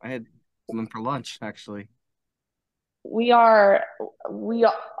 I had some for lunch, actually. We are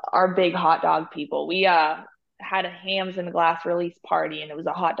big hot dog people. We had a hams in a glass release party and it was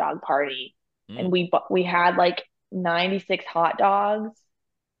a hot dog party. And we had like 96 hot dogs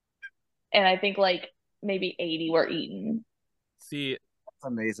and I think like maybe 80 were eaten. See,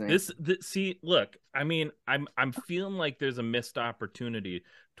 That's amazing. see, look, I mean, I'm feeling like there's a missed opportunity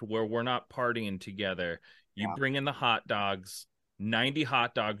to where we're not partying together. You bring in the hot dogs, 90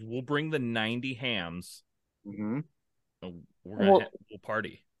 hot dogs. We'll bring the 90 hams. Mm-hmm. We'll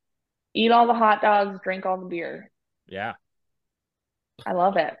party. Eat all the hot dogs, drink all the beer. Yeah. I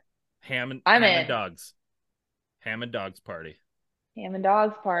love it. Ham I'm and in. dogs. Ham and dogs party. Ham and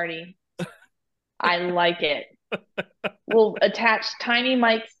dogs party. I like it. We'll attach tiny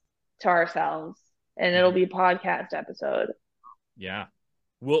mics to ourselves and it'll be a podcast episode. Yeah.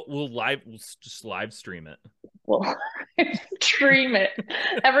 We'll just live stream it. We'll stream it.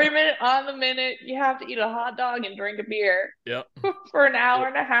 Every minute on the minute, you have to eat a hot dog and drink a beer. Yep. For an hour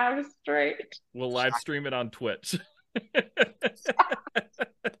and a half straight. We'll live stream it on Twitch.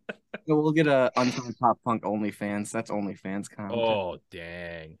 We'll get a Unsigned Pop Punk OnlyFans. That's OnlyFans content. Oh,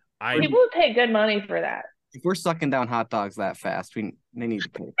 dang. People would pay good money for that. If we're sucking down hot dogs that fast, they need to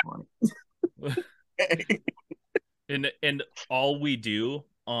pay for it. And all we do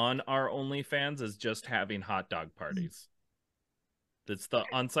on our OnlyFans is just having hot dog parties. That's the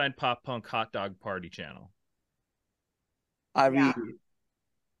Unsigned Pop Punk Hot Dog Party channel. I mean,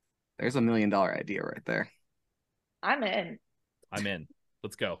 there's $1 million idea right there. I'm in.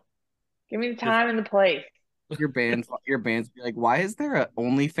 Let's go. Give me the time and the place. Your band's be like, why is there an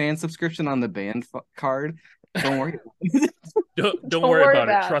OnlyFans subscription on the band card? Don't worry. Don't worry about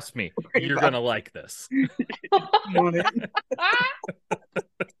it. Trust me, you're gonna like this. You're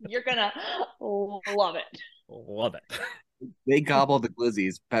gonna love it. Love it. They gobble the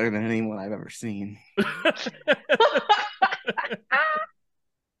glizzies better than anyone I've ever seen.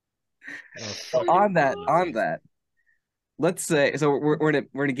 On that, let's say so we're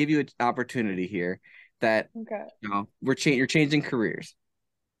gonna give you an opportunity here that you're changing careers.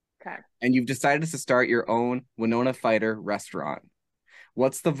 Okay. And you've decided to start your own Winona Fighter restaurant.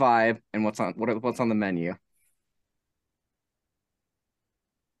 What's the vibe and what's on the menu?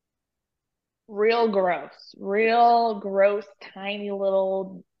 Real gross, tiny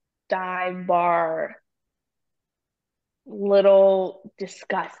little dive bar. Little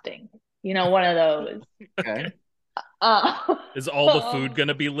disgusting. One of those. Okay. Is all the food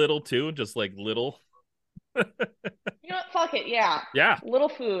gonna be little too? Just like little? You know what? Fuck it. Yeah. Yeah. Little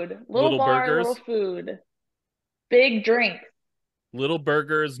food. Little bar, burgers. little food. Big drinks. Little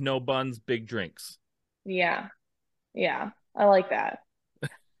burgers, no buns, big drinks. Yeah. Yeah. I like that.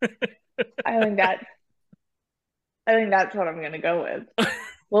 I think that's what I'm gonna go with.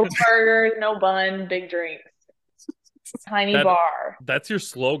 Little burgers, no bun, big drinks. Tiny bar. That's your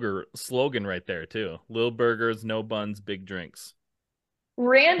slogan right there too. Little burgers, no buns, big drinks.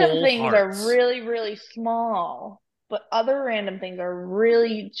 Random Full things hearts. are really, really small, but other random things are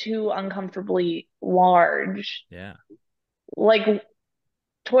really too uncomfortably large. Yeah. Like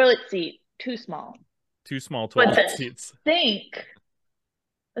toilet seat, too small. Too small But toilet the seats. sink,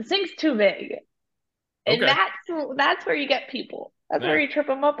 the sink's too big. And Okay. that's where you get people. That's where Yeah. you trip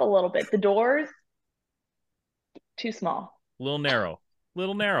them up a little bit. The doors, too small. Little narrow.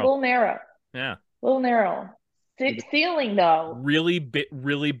 Little A narrow. little narrow. Yeah. A little narrow. Ceiling though, Really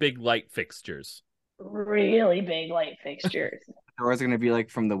big light fixtures. really big light fixtures. Doors are gonna be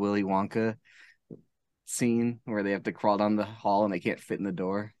like from the Willy Wonka scene where they have to crawl down the hall and they can't fit in the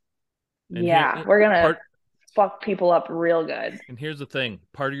door. And Yeah, we're gonna part fuck people up real good. and here's the thing.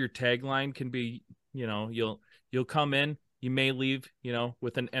 Part of your tagline can be, you'll come in, you may leave,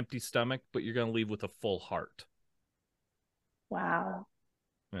 with an empty stomach, but you're gonna leave with a full heart. Wow.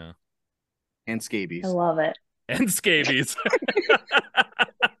 Yeah. And scabies. I love it. And scabies.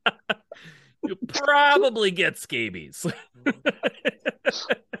 You'll probably get scabies.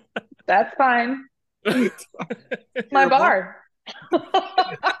 That's fine. My bar.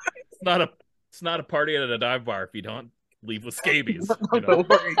 It's not a party at a dive bar if you don't leave with scabies. Don't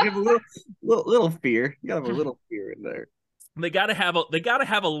worry, you have a little fear. You gotta have a little fear in there. They gotta have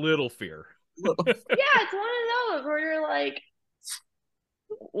a little fear. Yeah, it's one of those where you're like,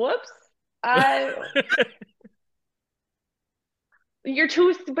 whoops. You're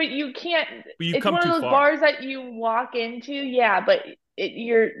too, but you can't. You It's come one of too those far. bars that you walk into, yeah, but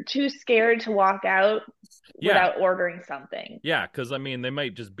you're too scared to walk out without ordering something. Yeah, because they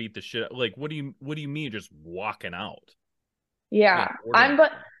might just beat the shit. Like, what do you mean just walking out? Yeah, ordering.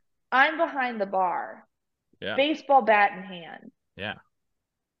 I'm behind the bar. Yeah. Baseball bat in hand. Yeah.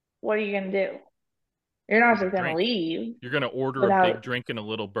 What are you gonna do? You're not just gonna leave. You're gonna order a big drink and a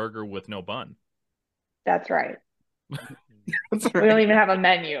little burger with no bun. That's right. That's We right. don't even have a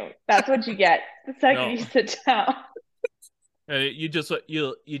menu. That's what you get the second you sit down. You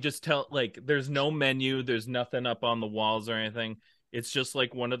just tell, like, there's no menu, there's nothing up on the walls or anything. It's just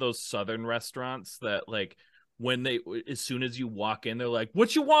like one of those southern restaurants that, like, as soon as you walk in, they're like,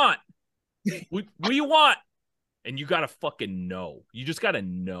 "What you want? What do you want?" And you gotta fucking know. You just gotta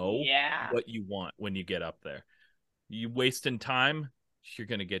know what you want when you get up there. You wasting time, you're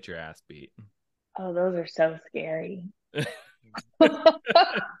gonna get your ass beat. Oh, those are so scary.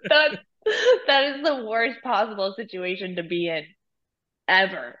 That is the worst possible situation to be in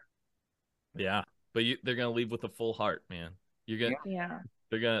ever. Yeah, but they're gonna leave with a full heart, man. Yeah.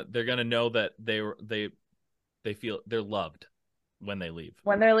 They're gonna know that they feel they're loved when they leave.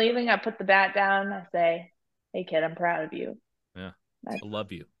 When they're leaving, I put the bat down. I say, "Hey, kid, I'm proud of you." Yeah, I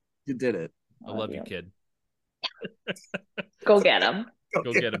love you. You did it. I love you, kid. Go get him.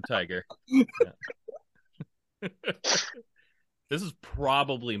 Go get him, Tiger. Yeah. This is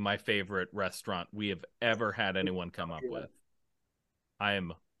probably my favorite restaurant we have ever had anyone come up with. I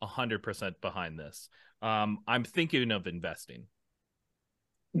am 100% behind this. I'm thinking of investing.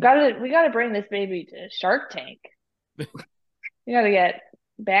 We gotta bring this baby to Shark Tank. We gotta get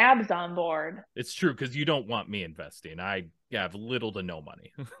Babs on board. It's true, because you don't want me investing. I have little to no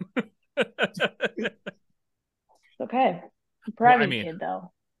money. It's okay. I'm proud of you, kid,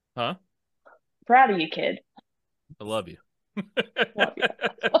 though. Huh? Proud of you, kid. I love you. Love you.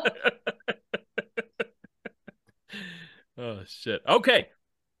 Oh, shit. Okay.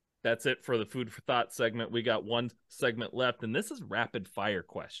 That's it for the Food for Thought segment. We got one segment left, and this is rapid fire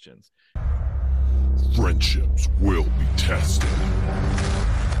questions. Friendships will be tested.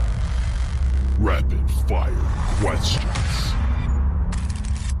 Rapid fire questions.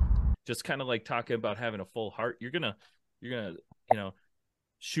 Just kind of like talking about having a full heart. You're gonna,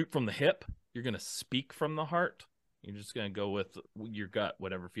 shoot from the hip. You're gonna speak from the heart. You're just gonna go with your gut,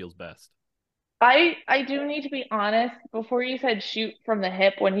 whatever feels best. I do need to be honest. Before you said shoot from the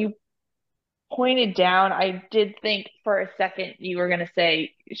hip, when you pointed down, I did think for a second you were gonna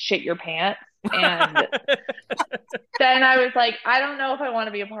say shit your pants. And then I was like, I don't know if I want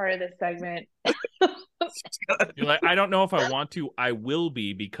to be a part of this segment. You're like, I don't know if I want to. I will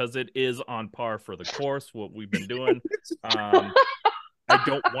be, because it is on par for the course, what we've been doing. I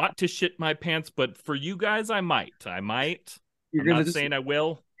don't want to shit my pants, but for you guys, I might. I'm not saying I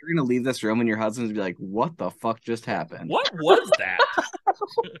will. You're gonna leave this room and your husband's be like, "What the fuck just happened? What was that?"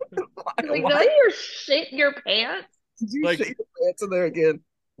 Like, did you shit your pants? Did you shit your pants in there again?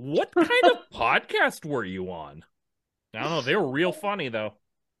 What kind of podcast were you on? I don't know. They were real funny, though.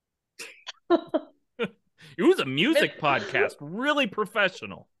 It was a music podcast. Really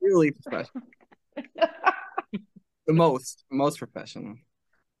professional. Really professional. The most professional.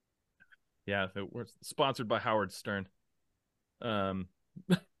 Yeah, we're sponsored by Howard Stern.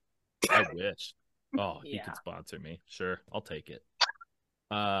 I wish. Oh, he Yeah. could sponsor me. Sure, I'll take it.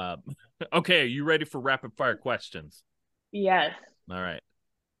 Okay, you ready for rapid fire questions? Yes. All right.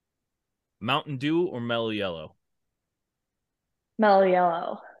 Mountain Dew or Mellow Yellow? Mellow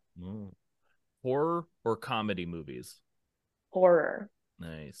Yellow. Mm. Horror or comedy movies? Horror.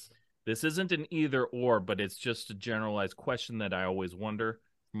 Nice. This isn't an either or, but it's just a generalized question that I always wonder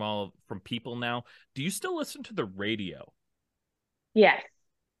from people now. Do you still listen to the radio? Yes.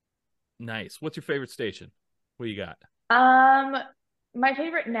 Nice. What's your favorite station? What you got? My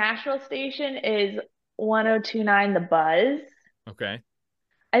favorite Nashville station is 1029 The Buzz. Okay.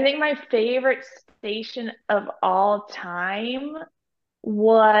 I think my favorite station of all time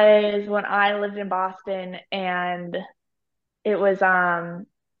was when I lived in Boston, and it was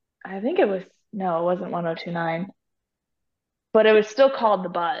I think it was, no, it wasn't 1029, but it was still called The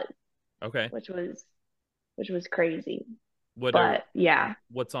Buzz, Okay. which was crazy. What are But yeah,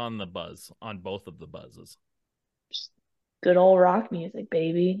 what's on the buzz? On both of the buzzes? just good old rock music,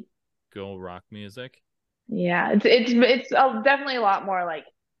 baby. Go rock music. Yeah, it's definitely a lot more like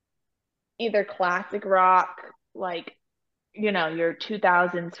either classic rock, like your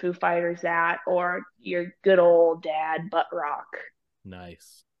 2000s Foo Fighters, that, or your good old dad butt rock.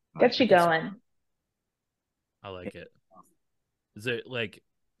 Nice. Gets you going. I like it. Is it like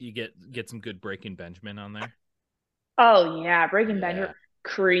you get some good Breaking Benjamin on there? Oh yeah, Breaking Yeah. Benjamin,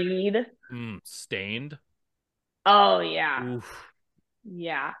 Creed. Stained. Oh yeah, Oof.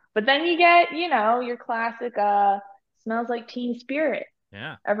 yeah. But then you get, your classic Smells Like Teen Spirit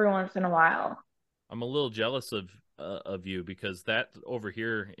Yeah. every once in a while. I'm a little jealous of you because that over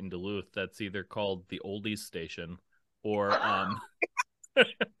here in Duluth, that's either called the oldies station or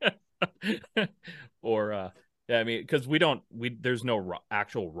or yeah, I mean, because there's no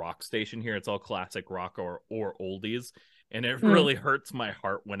actual rock station here. It's all classic rock or oldies, and it really hurts my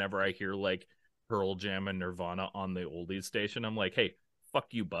heart whenever I hear like Pearl Jam and Nirvana on the oldies station. I'm like, hey,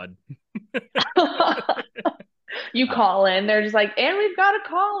 fuck you, bud. You call in, they're just like, and we've got a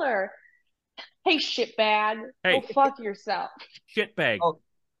caller. Hey, shitbag, Hey, go fuck yourself. shitbag. Oh,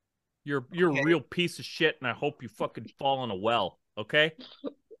 You're okay. a real piece of shit, and I hope you fucking fall in a well. Okay.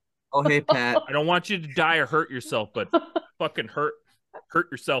 Oh, hey, Pat. I don't want you to die or hurt yourself, but fucking hurt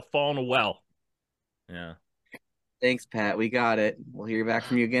yourself, fall in a well. Yeah. Thanks, Pat. We got it. We'll hear back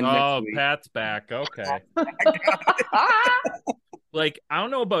from you again next Oh, week. Pat's back. Okay. Like, I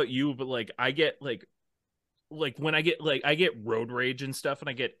don't know about you, but like I get like when I get road rage and stuff, and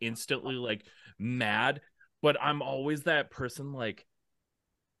I get instantly like mad, but I'm always that person like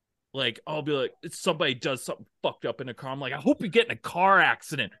I'll be like, somebody does something fucked up in a car. I'm like, I hope you get in a car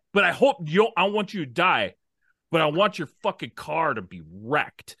accident, but I hope you don't. I don't want you to die, but I want your fucking car to be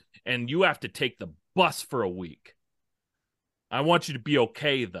wrecked and you have to take the bus for a week. I want you to be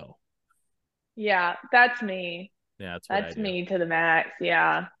okay though. Yeah, that's me. Yeah, that's what I That's do. me to the max.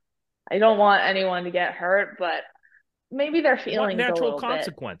 Yeah. I don't want anyone to get hurt, but maybe their I want feelings a natural little bit.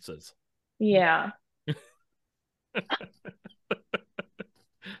 consequences. Yeah.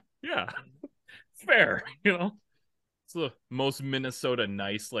 Yeah, fair. It's the most Minnesota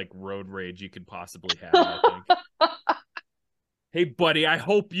nice like road rage you could possibly have, I think. Hey, buddy, I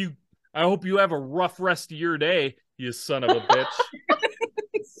hope you have a rough rest of your day, you son of a bitch.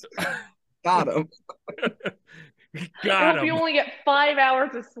 Got him. I Got hope you him. only get 5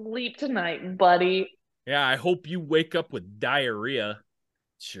 hours of sleep tonight, buddy. Yeah, I hope you wake up with diarrhea.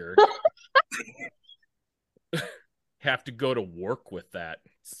 Sure. Have to go to work with that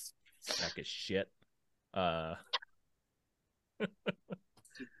sack of shit.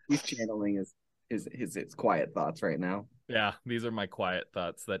 He's channeling his quiet thoughts right now. Yeah, these are my quiet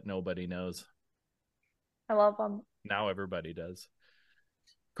thoughts that nobody knows. I love them. Now everybody does.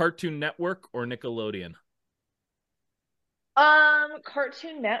 Cartoon Network or Nickelodeon?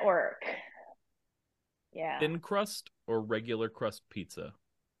 Cartoon Network. Yeah. Thin crust or regular crust pizza?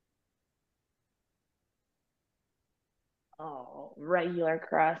 Oh, regular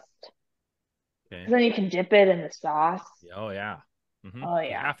crust. Okay. 'Cause then you can dip it in the sauce. Oh yeah. Mm-hmm. Oh You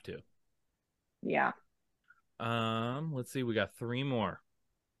yeah. have to. Yeah. Let's see. We got 3 more.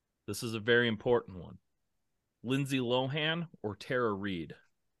 This is a very important one. Lindsay Lohan or Tara Reid?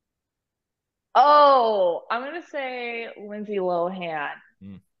 Oh, I'm gonna say Lindsay Lohan.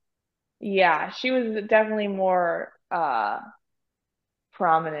 Mm. Yeah, she was definitely more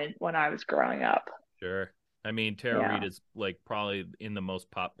prominent when I was growing up. Sure. I mean, Tara Yeah. Reid is like probably in the most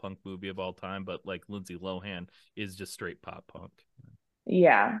pop punk movie of all time, but like Lindsay Lohan is just straight pop punk.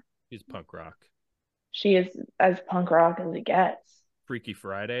 Yeah, She's punk rock. she is as punk rock as it gets. Freaky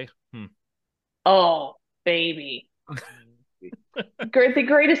Friday. Oh, baby. The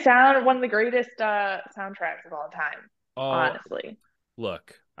greatest sound, one of the greatest soundtracks of all time. Oh, honestly.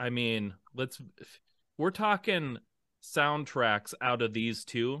 look, I mean, we're talking soundtracks out of these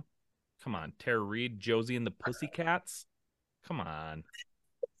two. Come on, Tara Reid, Josie and the Pussycats. Come on.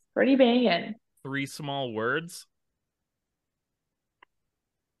 Pretty banging. Three Small Words.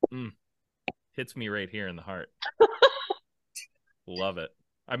 Hits me right here in the heart. Love it.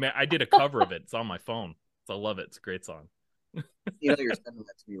 I mean, I did a cover of it. It's on my phone. So I love it. It's a great song. You know you're sending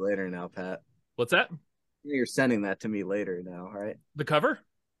that to me later now, Pat. What's that? You know you're sending that to me later now, right? The cover?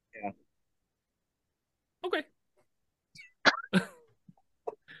 Yeah. Okay.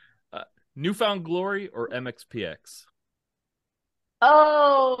 Newfound Glory or MXPX?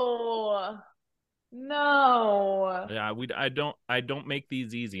 Oh no. Yeah, I don't make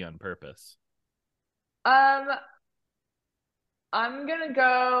these easy on purpose. I'm gonna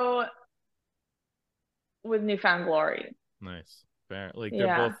go with Newfound Glory. Nice. Fair. Like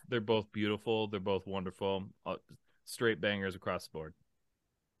Yeah. they're both beautiful, they're both wonderful. Straight bangers across the board.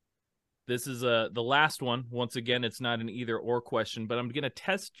 This is the last one. Once again, it's not an either or question, but I'm going to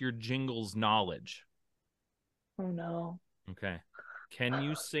test your jingles knowledge. Oh no. Okay. Can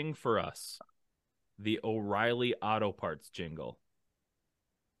you sing for us the O'Reilly Auto Parts jingle?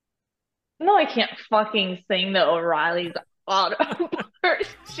 No, I can't fucking sing the O'Reilly's Auto Parts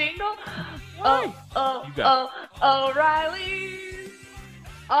jingle. Why? O'Reilly's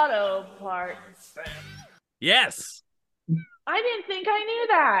Auto Parts. Yes. I didn't think I knew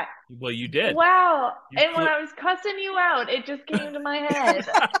that. Well, you did. Wow. You When I was cussing you out, it just came to my head.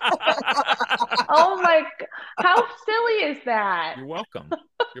 Oh my, how silly is that? You're welcome.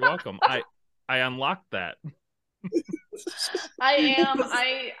 You're welcome. I unlocked that.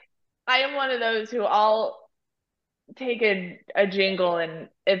 I am one of those who I'll take a jingle, and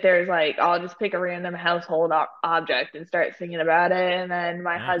if there's like, I'll just pick a random household object and start singing about it, and then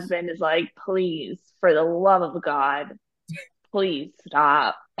my Nice. husband is like, please, for the love of God, please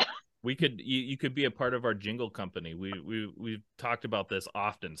stop. You could be a part of our jingle company. We've talked about this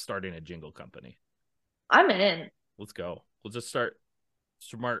often, starting a jingle company. I'm in. Let's go. We'll just start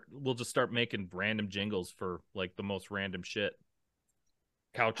making random jingles for like the most random shit.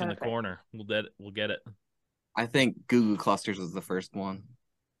 Couch Perfect. in the corner. We'll get it. I think Goo Goo Clusters was the first one.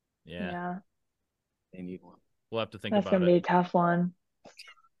 Yeah. They need one. We'll have to think That's about gonna be a it. tough one.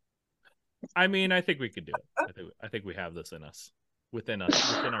 I mean, I think we could do it. I think we have this in us. Within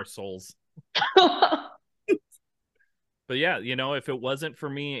our souls. But yeah, if it wasn't for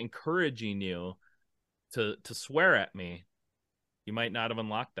me encouraging you to swear at me, you might not have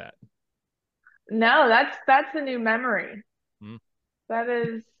unlocked that. No, that's a new memory. That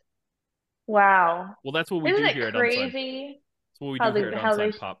is, wow. Well, that's what we Isn't do it here crazy? at Unsigned. That's what we how do here at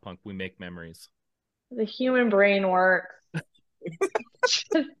Unsigned they- Pop Punk. We make memories. The human brain works.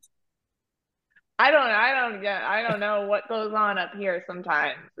 I don't know what goes on up here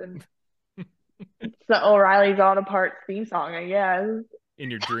sometimes. And it's the O'Reilly's Auto Parts theme song, I guess.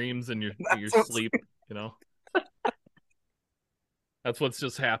 In your dreams and your sleep, That's what's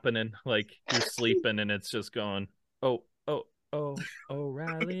just happening. Like you're sleeping and it's just going, oh,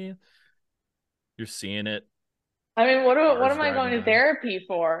 O'Reilly. You're seeing it. I mean, what Cars am I going driving to by. therapy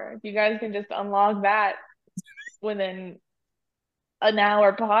for? If you guys can just unlock that within an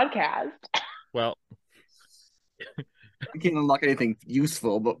hour podcast. Well, We can't unlock anything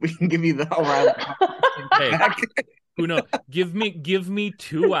useful, but we can give you the O'Reilly. hey, who knows? Give me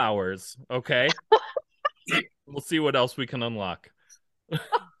 2 hours, okay? We'll see what else we can unlock.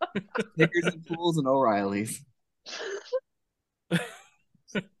 Snickers and Pools and O'Reilly's.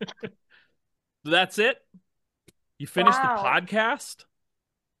 That's it. You finished Wow. the podcast.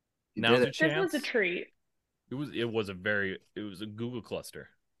 You Now's did your it. chance. This was a treat. It was a Google cluster.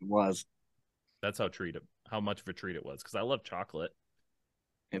 It was. That's how much of a treat it was. Because I love chocolate.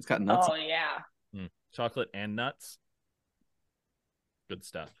 It's got nuts. Oh yeah. Chocolate and nuts. Good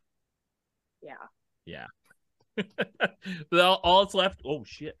stuff. Yeah. All that's left. Oh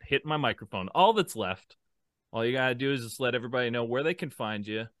shit! Hit my microphone. All that's left. All you gotta do is just let everybody know where they can find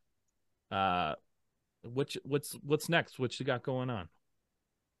you. What's next? What you got going on?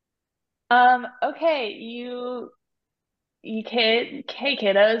 Okay,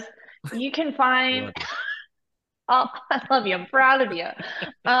 kiddos, you can find Love you. I love you. I'm proud of you.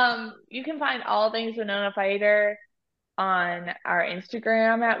 You can find all things Winona Fighter on our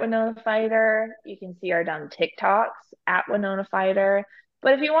Instagram at Winona Fighter. You can see our dumb TikToks at Winona Fighter.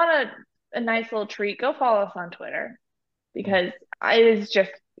 But if you want a nice little treat, go follow us on Twitter because it is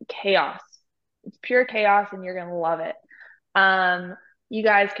just chaos. It's pure chaos, and you're gonna love it. You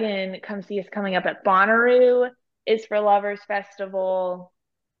guys can come see us coming up at Bonnaroo is for Lovers Festival,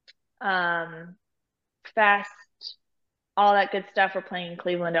 Fest, all that good stuff. We're playing in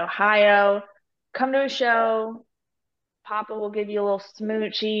Cleveland, Ohio. Come to a show. Papa will give you a little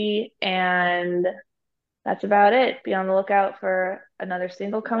smoochie, and that's about it. Be on the lookout for another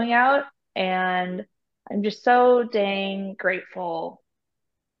single coming out. And I'm just so dang grateful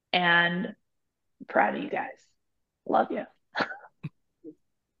and proud of you guys. Love you.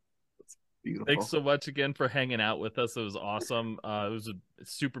 Beautiful. Thanks so much again for hanging out with us. It was awesome. It was a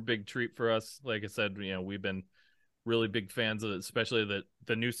super big treat for us. Like I said, we've been really big fans of it, especially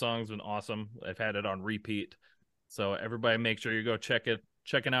the new song's been awesome. I've had it on repeat. So everybody make sure you go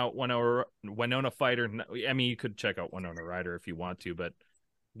checking out Winona Fighter. I mean, you could check out Winona Ryder if you want to, but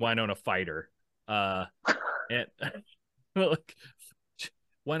Winona Fighter. And look,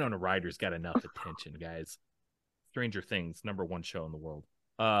 Winona Ryder's got enough attention, guys. Stranger Things, #1 show in the world.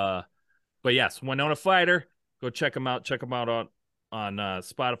 But yes, Winona Fighter. Go check them out. Check them out on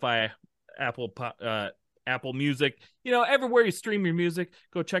Spotify, Apple Music. Everywhere you stream your music.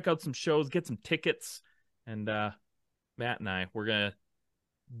 Go check out some shows. Get some tickets. And Matt and I, we're gonna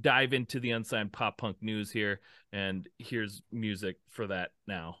dive into the unsigned pop punk news here. And here's music for that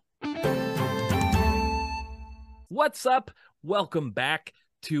now. What's up? Welcome back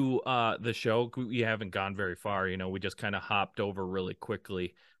to the show. We haven't gone very far. We just kind of hopped over really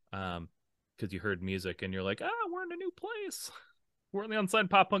quickly. Because you heard music and you're like, we're in a new place. We're in the Unsigned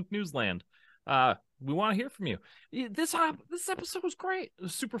Pop Punk Newsland. We want to hear from you. This episode was great. It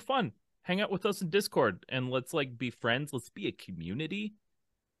was super fun. Hang out with us in Discord and let's be friends. Let's be a community.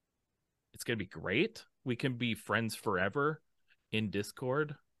 It's going to be great. We can be friends forever in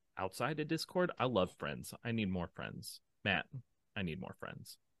Discord, outside of Discord. I love friends. I need more friends. Matt, I need more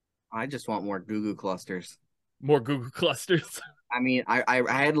friends. I just want more Goo clusters. More Google clusters. I mean, I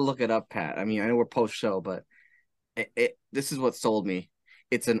had to look it up, Pat. I mean, I know we're post-show, but this is what sold me.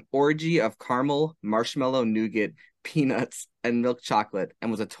 It's an orgy of caramel, marshmallow, nougat, peanuts, and milk chocolate,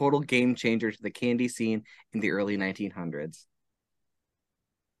 and was a total game changer to the candy scene in the early 1900s.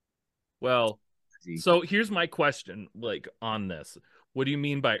 Well, so here's my question, on this. What do you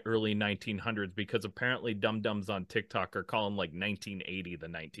mean by early 1900s? Because apparently dum-dums on TikTok are calling 1980 the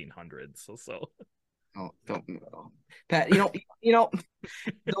 1900s. So... Oh, don't, Pat.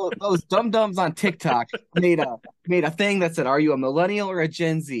 Those dum-dums on TikTok made a thing that said, "Are you a millennial or a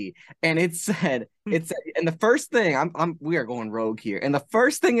Gen Z?" And it said, and the first thing we are going rogue here. And the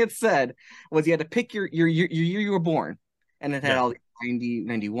first thing it said was you had to pick your year you were born, and it had all 90,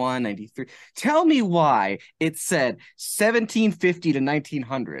 91, 93. Tell me why it said 1750 to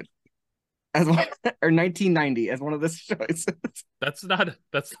 1900. Or 1990 as one of the choices. That's not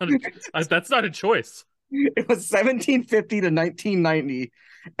a choice. It was 1750 to 1990,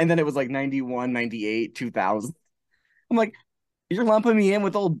 and then it was 91, 98, 2000. I'm like, you're lumping me in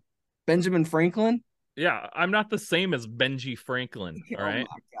with old Benjamin Franklin? Yeah, I'm not the same as Benji Franklin. All right.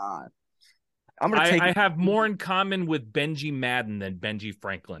 Oh my God. I have more in common with Benji Madden than Benji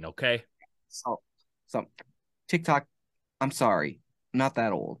Franklin. Okay. So TikTok. I'm sorry, I'm not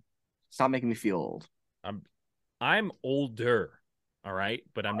that old. Stop making me feel old. I'm older, all right,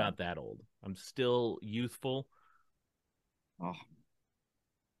 but I'm not that old. I'm still youthful. Oh,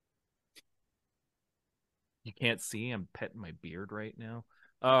 you can't see I'm petting my beard right now.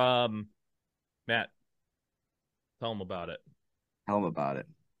 Matt, tell him about it. Tell him about it.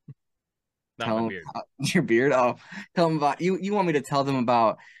 Not my beard. Your beard. Oh, tell them about you. You want me to tell them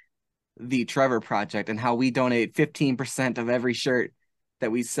about the Trevor Project and how we donate 15% of every shirt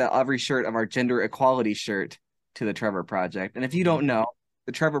that we sell, every shirt of our gender equality shirt, to the Trevor Project. And if you don't know,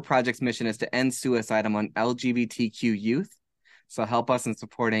 the Trevor Project's mission is to end suicide among LGBTQ youth. So help us in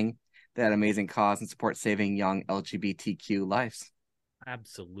supporting that amazing cause and support saving young LGBTQ lives.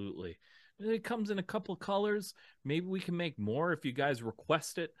 Absolutely. It comes in a couple of colors. Maybe we can make more if you guys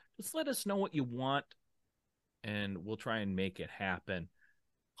request it. Just let us know what you want, and we'll try and make it happen.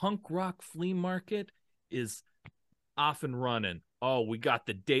 Punk Rock Flea Market is off and running. Oh, we got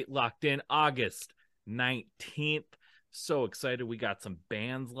the date locked in, August 19th. So excited. We got some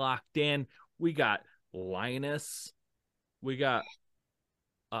bands locked in. We got Linus. We got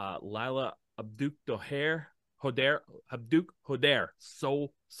Lila Abduk Hoder.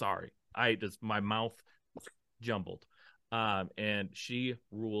 So sorry. My mouth jumbled. And she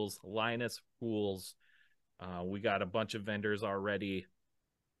rules. Linus rules. We got a bunch of vendors already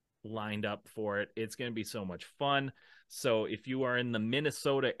lined up for it. It's going to be so much fun. So if you are in the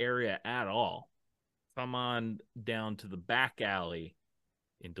Minnesota area at all, come on down to the back alley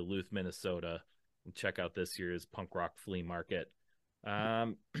in Duluth, Minnesota, and check out this year's Punk Rock Flea Market.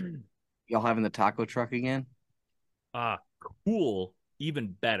 Y'all having the taco truck again? Cool,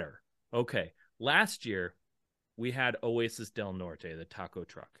 even better. Okay, last year we had Oasis del Norte, the taco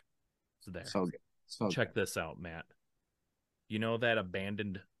truck. So there. So good. So check good. this out, Matt. You know that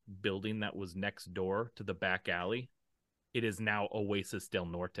abandoned building that was next door to the back alley? It is now Oasis del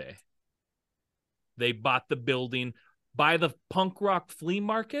Norte. They bought the building by the punk rock flea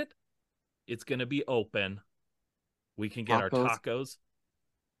market. It's going to be open. We can get our tacos.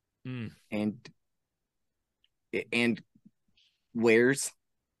 And wares.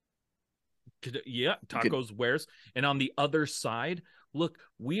 Yeah, tacos, wares. And on the other side, look,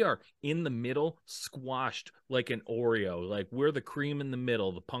 we are in the middle, squashed like an Oreo. Like we're the cream in the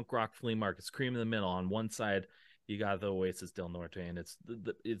middle. The punk rock flea market's cream in the middle. On one side, you got the Oasis del Norte, and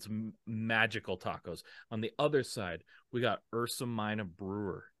it's magical tacos. On the other side, we got Ursa Minor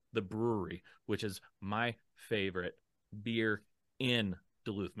the brewery, which is my favorite beer in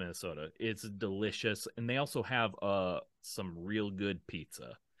Duluth, Minnesota. It's delicious, and they also have some real good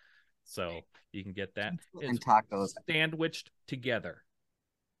pizza. So you can get that. And tacos sandwiched together.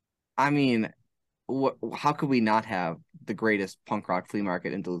 I mean, how could we not have the greatest punk rock flea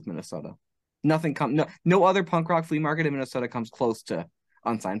market in Duluth, Minnesota? No other punk rock flea market in Minnesota comes close to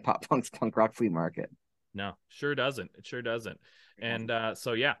Unsigned Pop Punk's punk rock flea market. No, sure doesn't. It sure doesn't. And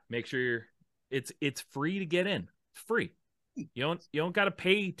so yeah, make sure it's free to get in. It's free. You don't got to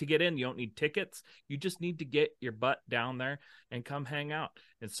pay to get in. You don't need tickets. You just need to get your butt down there and come hang out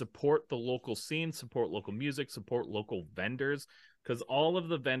and support the local scene, support local music, support local vendors, because all of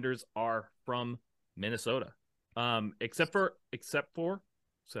the vendors are from Minnesota. Except for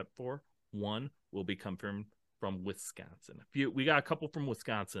one will be coming from Wisconsin. We got a couple from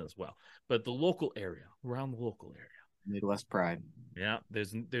Wisconsin as well, but the local area, around the local area, Midwest pride. Yeah,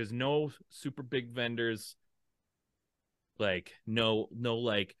 there's no super big vendors. Like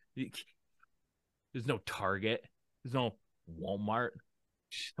like there's no Target, there's no Walmart.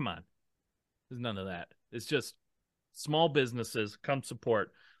 Come on, there's none of that. It's just small businesses. Come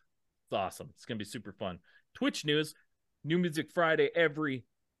support. It's awesome. It's gonna be super fun. Twitch news: New Music Friday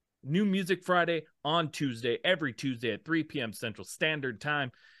on Tuesday, every Tuesday at 3 p.m. Central Standard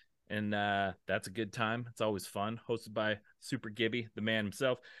Time. And that's a good time. It's always fun. Hosted by Super Gibby, the man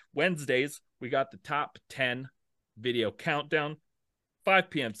himself. Wednesdays, we got the top 10 video countdown, 5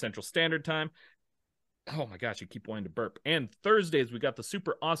 p.m. Central Standard Time. Oh my gosh, you keep wanting to burp. And Thursdays, we got the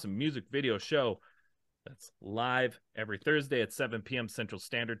super awesome music video show that's live every Thursday at 7 p.m. Central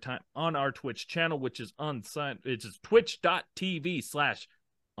Standard Time on our Twitch channel, which is unsigned. It's just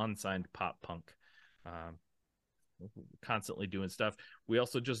twitch.tv/unsigned pop punk. Constantly doing stuff. We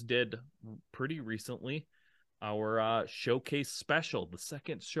also just did pretty recently our showcase special, the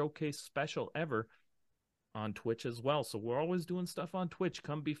second showcase special ever on Twitch as well. So we're always doing stuff on Twitch.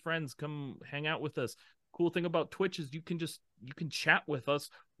 Come be friends, come hang out with us. Cool thing about Twitch is you can chat with us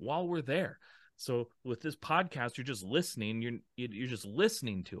while we're there. So with this podcast, you're just listening. You're just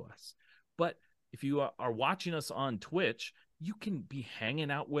listening to us. But if you are watching us on Twitch, you can be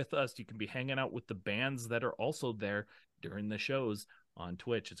hanging out with us. You can be hanging out with the bands that are also there during the shows on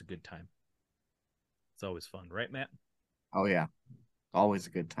Twitch. It's a good time. It's always fun, right, Matt? Oh, yeah. Always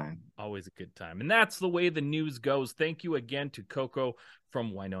a good time. Always a good time. And that's the way the news goes. Thank you again to Coco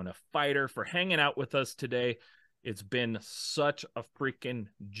from Winona Fighter for hanging out with us today. It's been such a freaking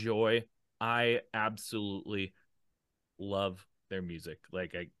joy. I absolutely love their music.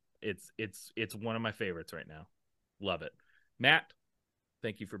 Like it's one of my favorites right now. Love it. Matt,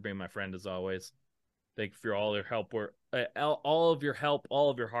 thank you for being my friend as always. Thank you for all your help, all of your help, all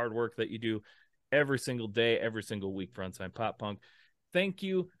of your hard work that you do every single day, every single week for Unsigned Pop Punk. Thank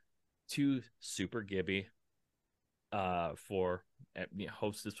you to Super Gibby for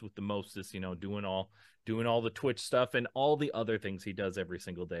hostess with the mostest, doing all the Twitch stuff and all the other things he does every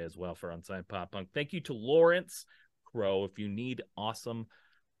single day as well for Unsigned Pop Punk. Thank you to Lawrence Crow. If you need awesome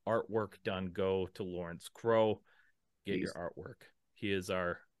artwork done, go to Lawrence Crow. Get your artwork. He is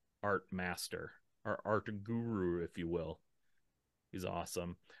our art master, our art guru, if you will. He's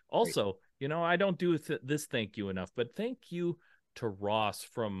awesome. Also, I don't do this thank you enough, but thank you to Ross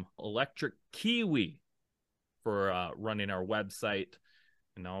from Electric Kiwi for running our website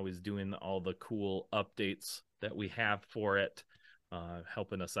and always doing all the cool updates that we have for it,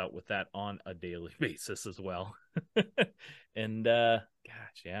 helping us out with that on a daily basis as well. And gosh,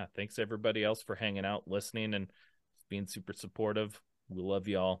 yeah, thanks everybody else for hanging out, listening, and being super supportive. We love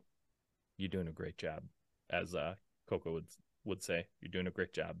y'all. You're doing a great job. As Coco would say, you're doing a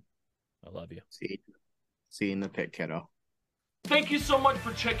great job. I love you. See you in the pit, kiddo. Thank you so much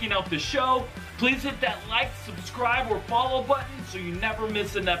for checking out the show. Please hit that like, subscribe, or follow button so you never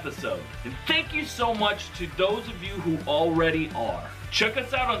miss an episode. And thank you so much to those of you who already are. Check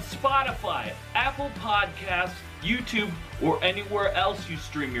us out on Spotify, Apple Podcasts, YouTube, or anywhere else you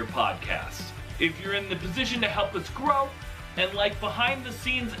stream your podcasts. If you're in the position to help us grow and like behind the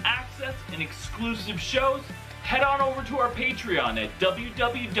scenes access and exclusive shows, head on over to our Patreon at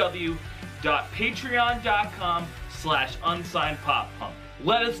www.patreon.com/unsignedpoppunk.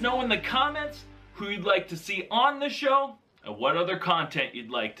 Let us know in the comments who you'd like to see on the show and what other content you'd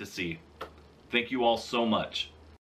like to see. Thank you all so much.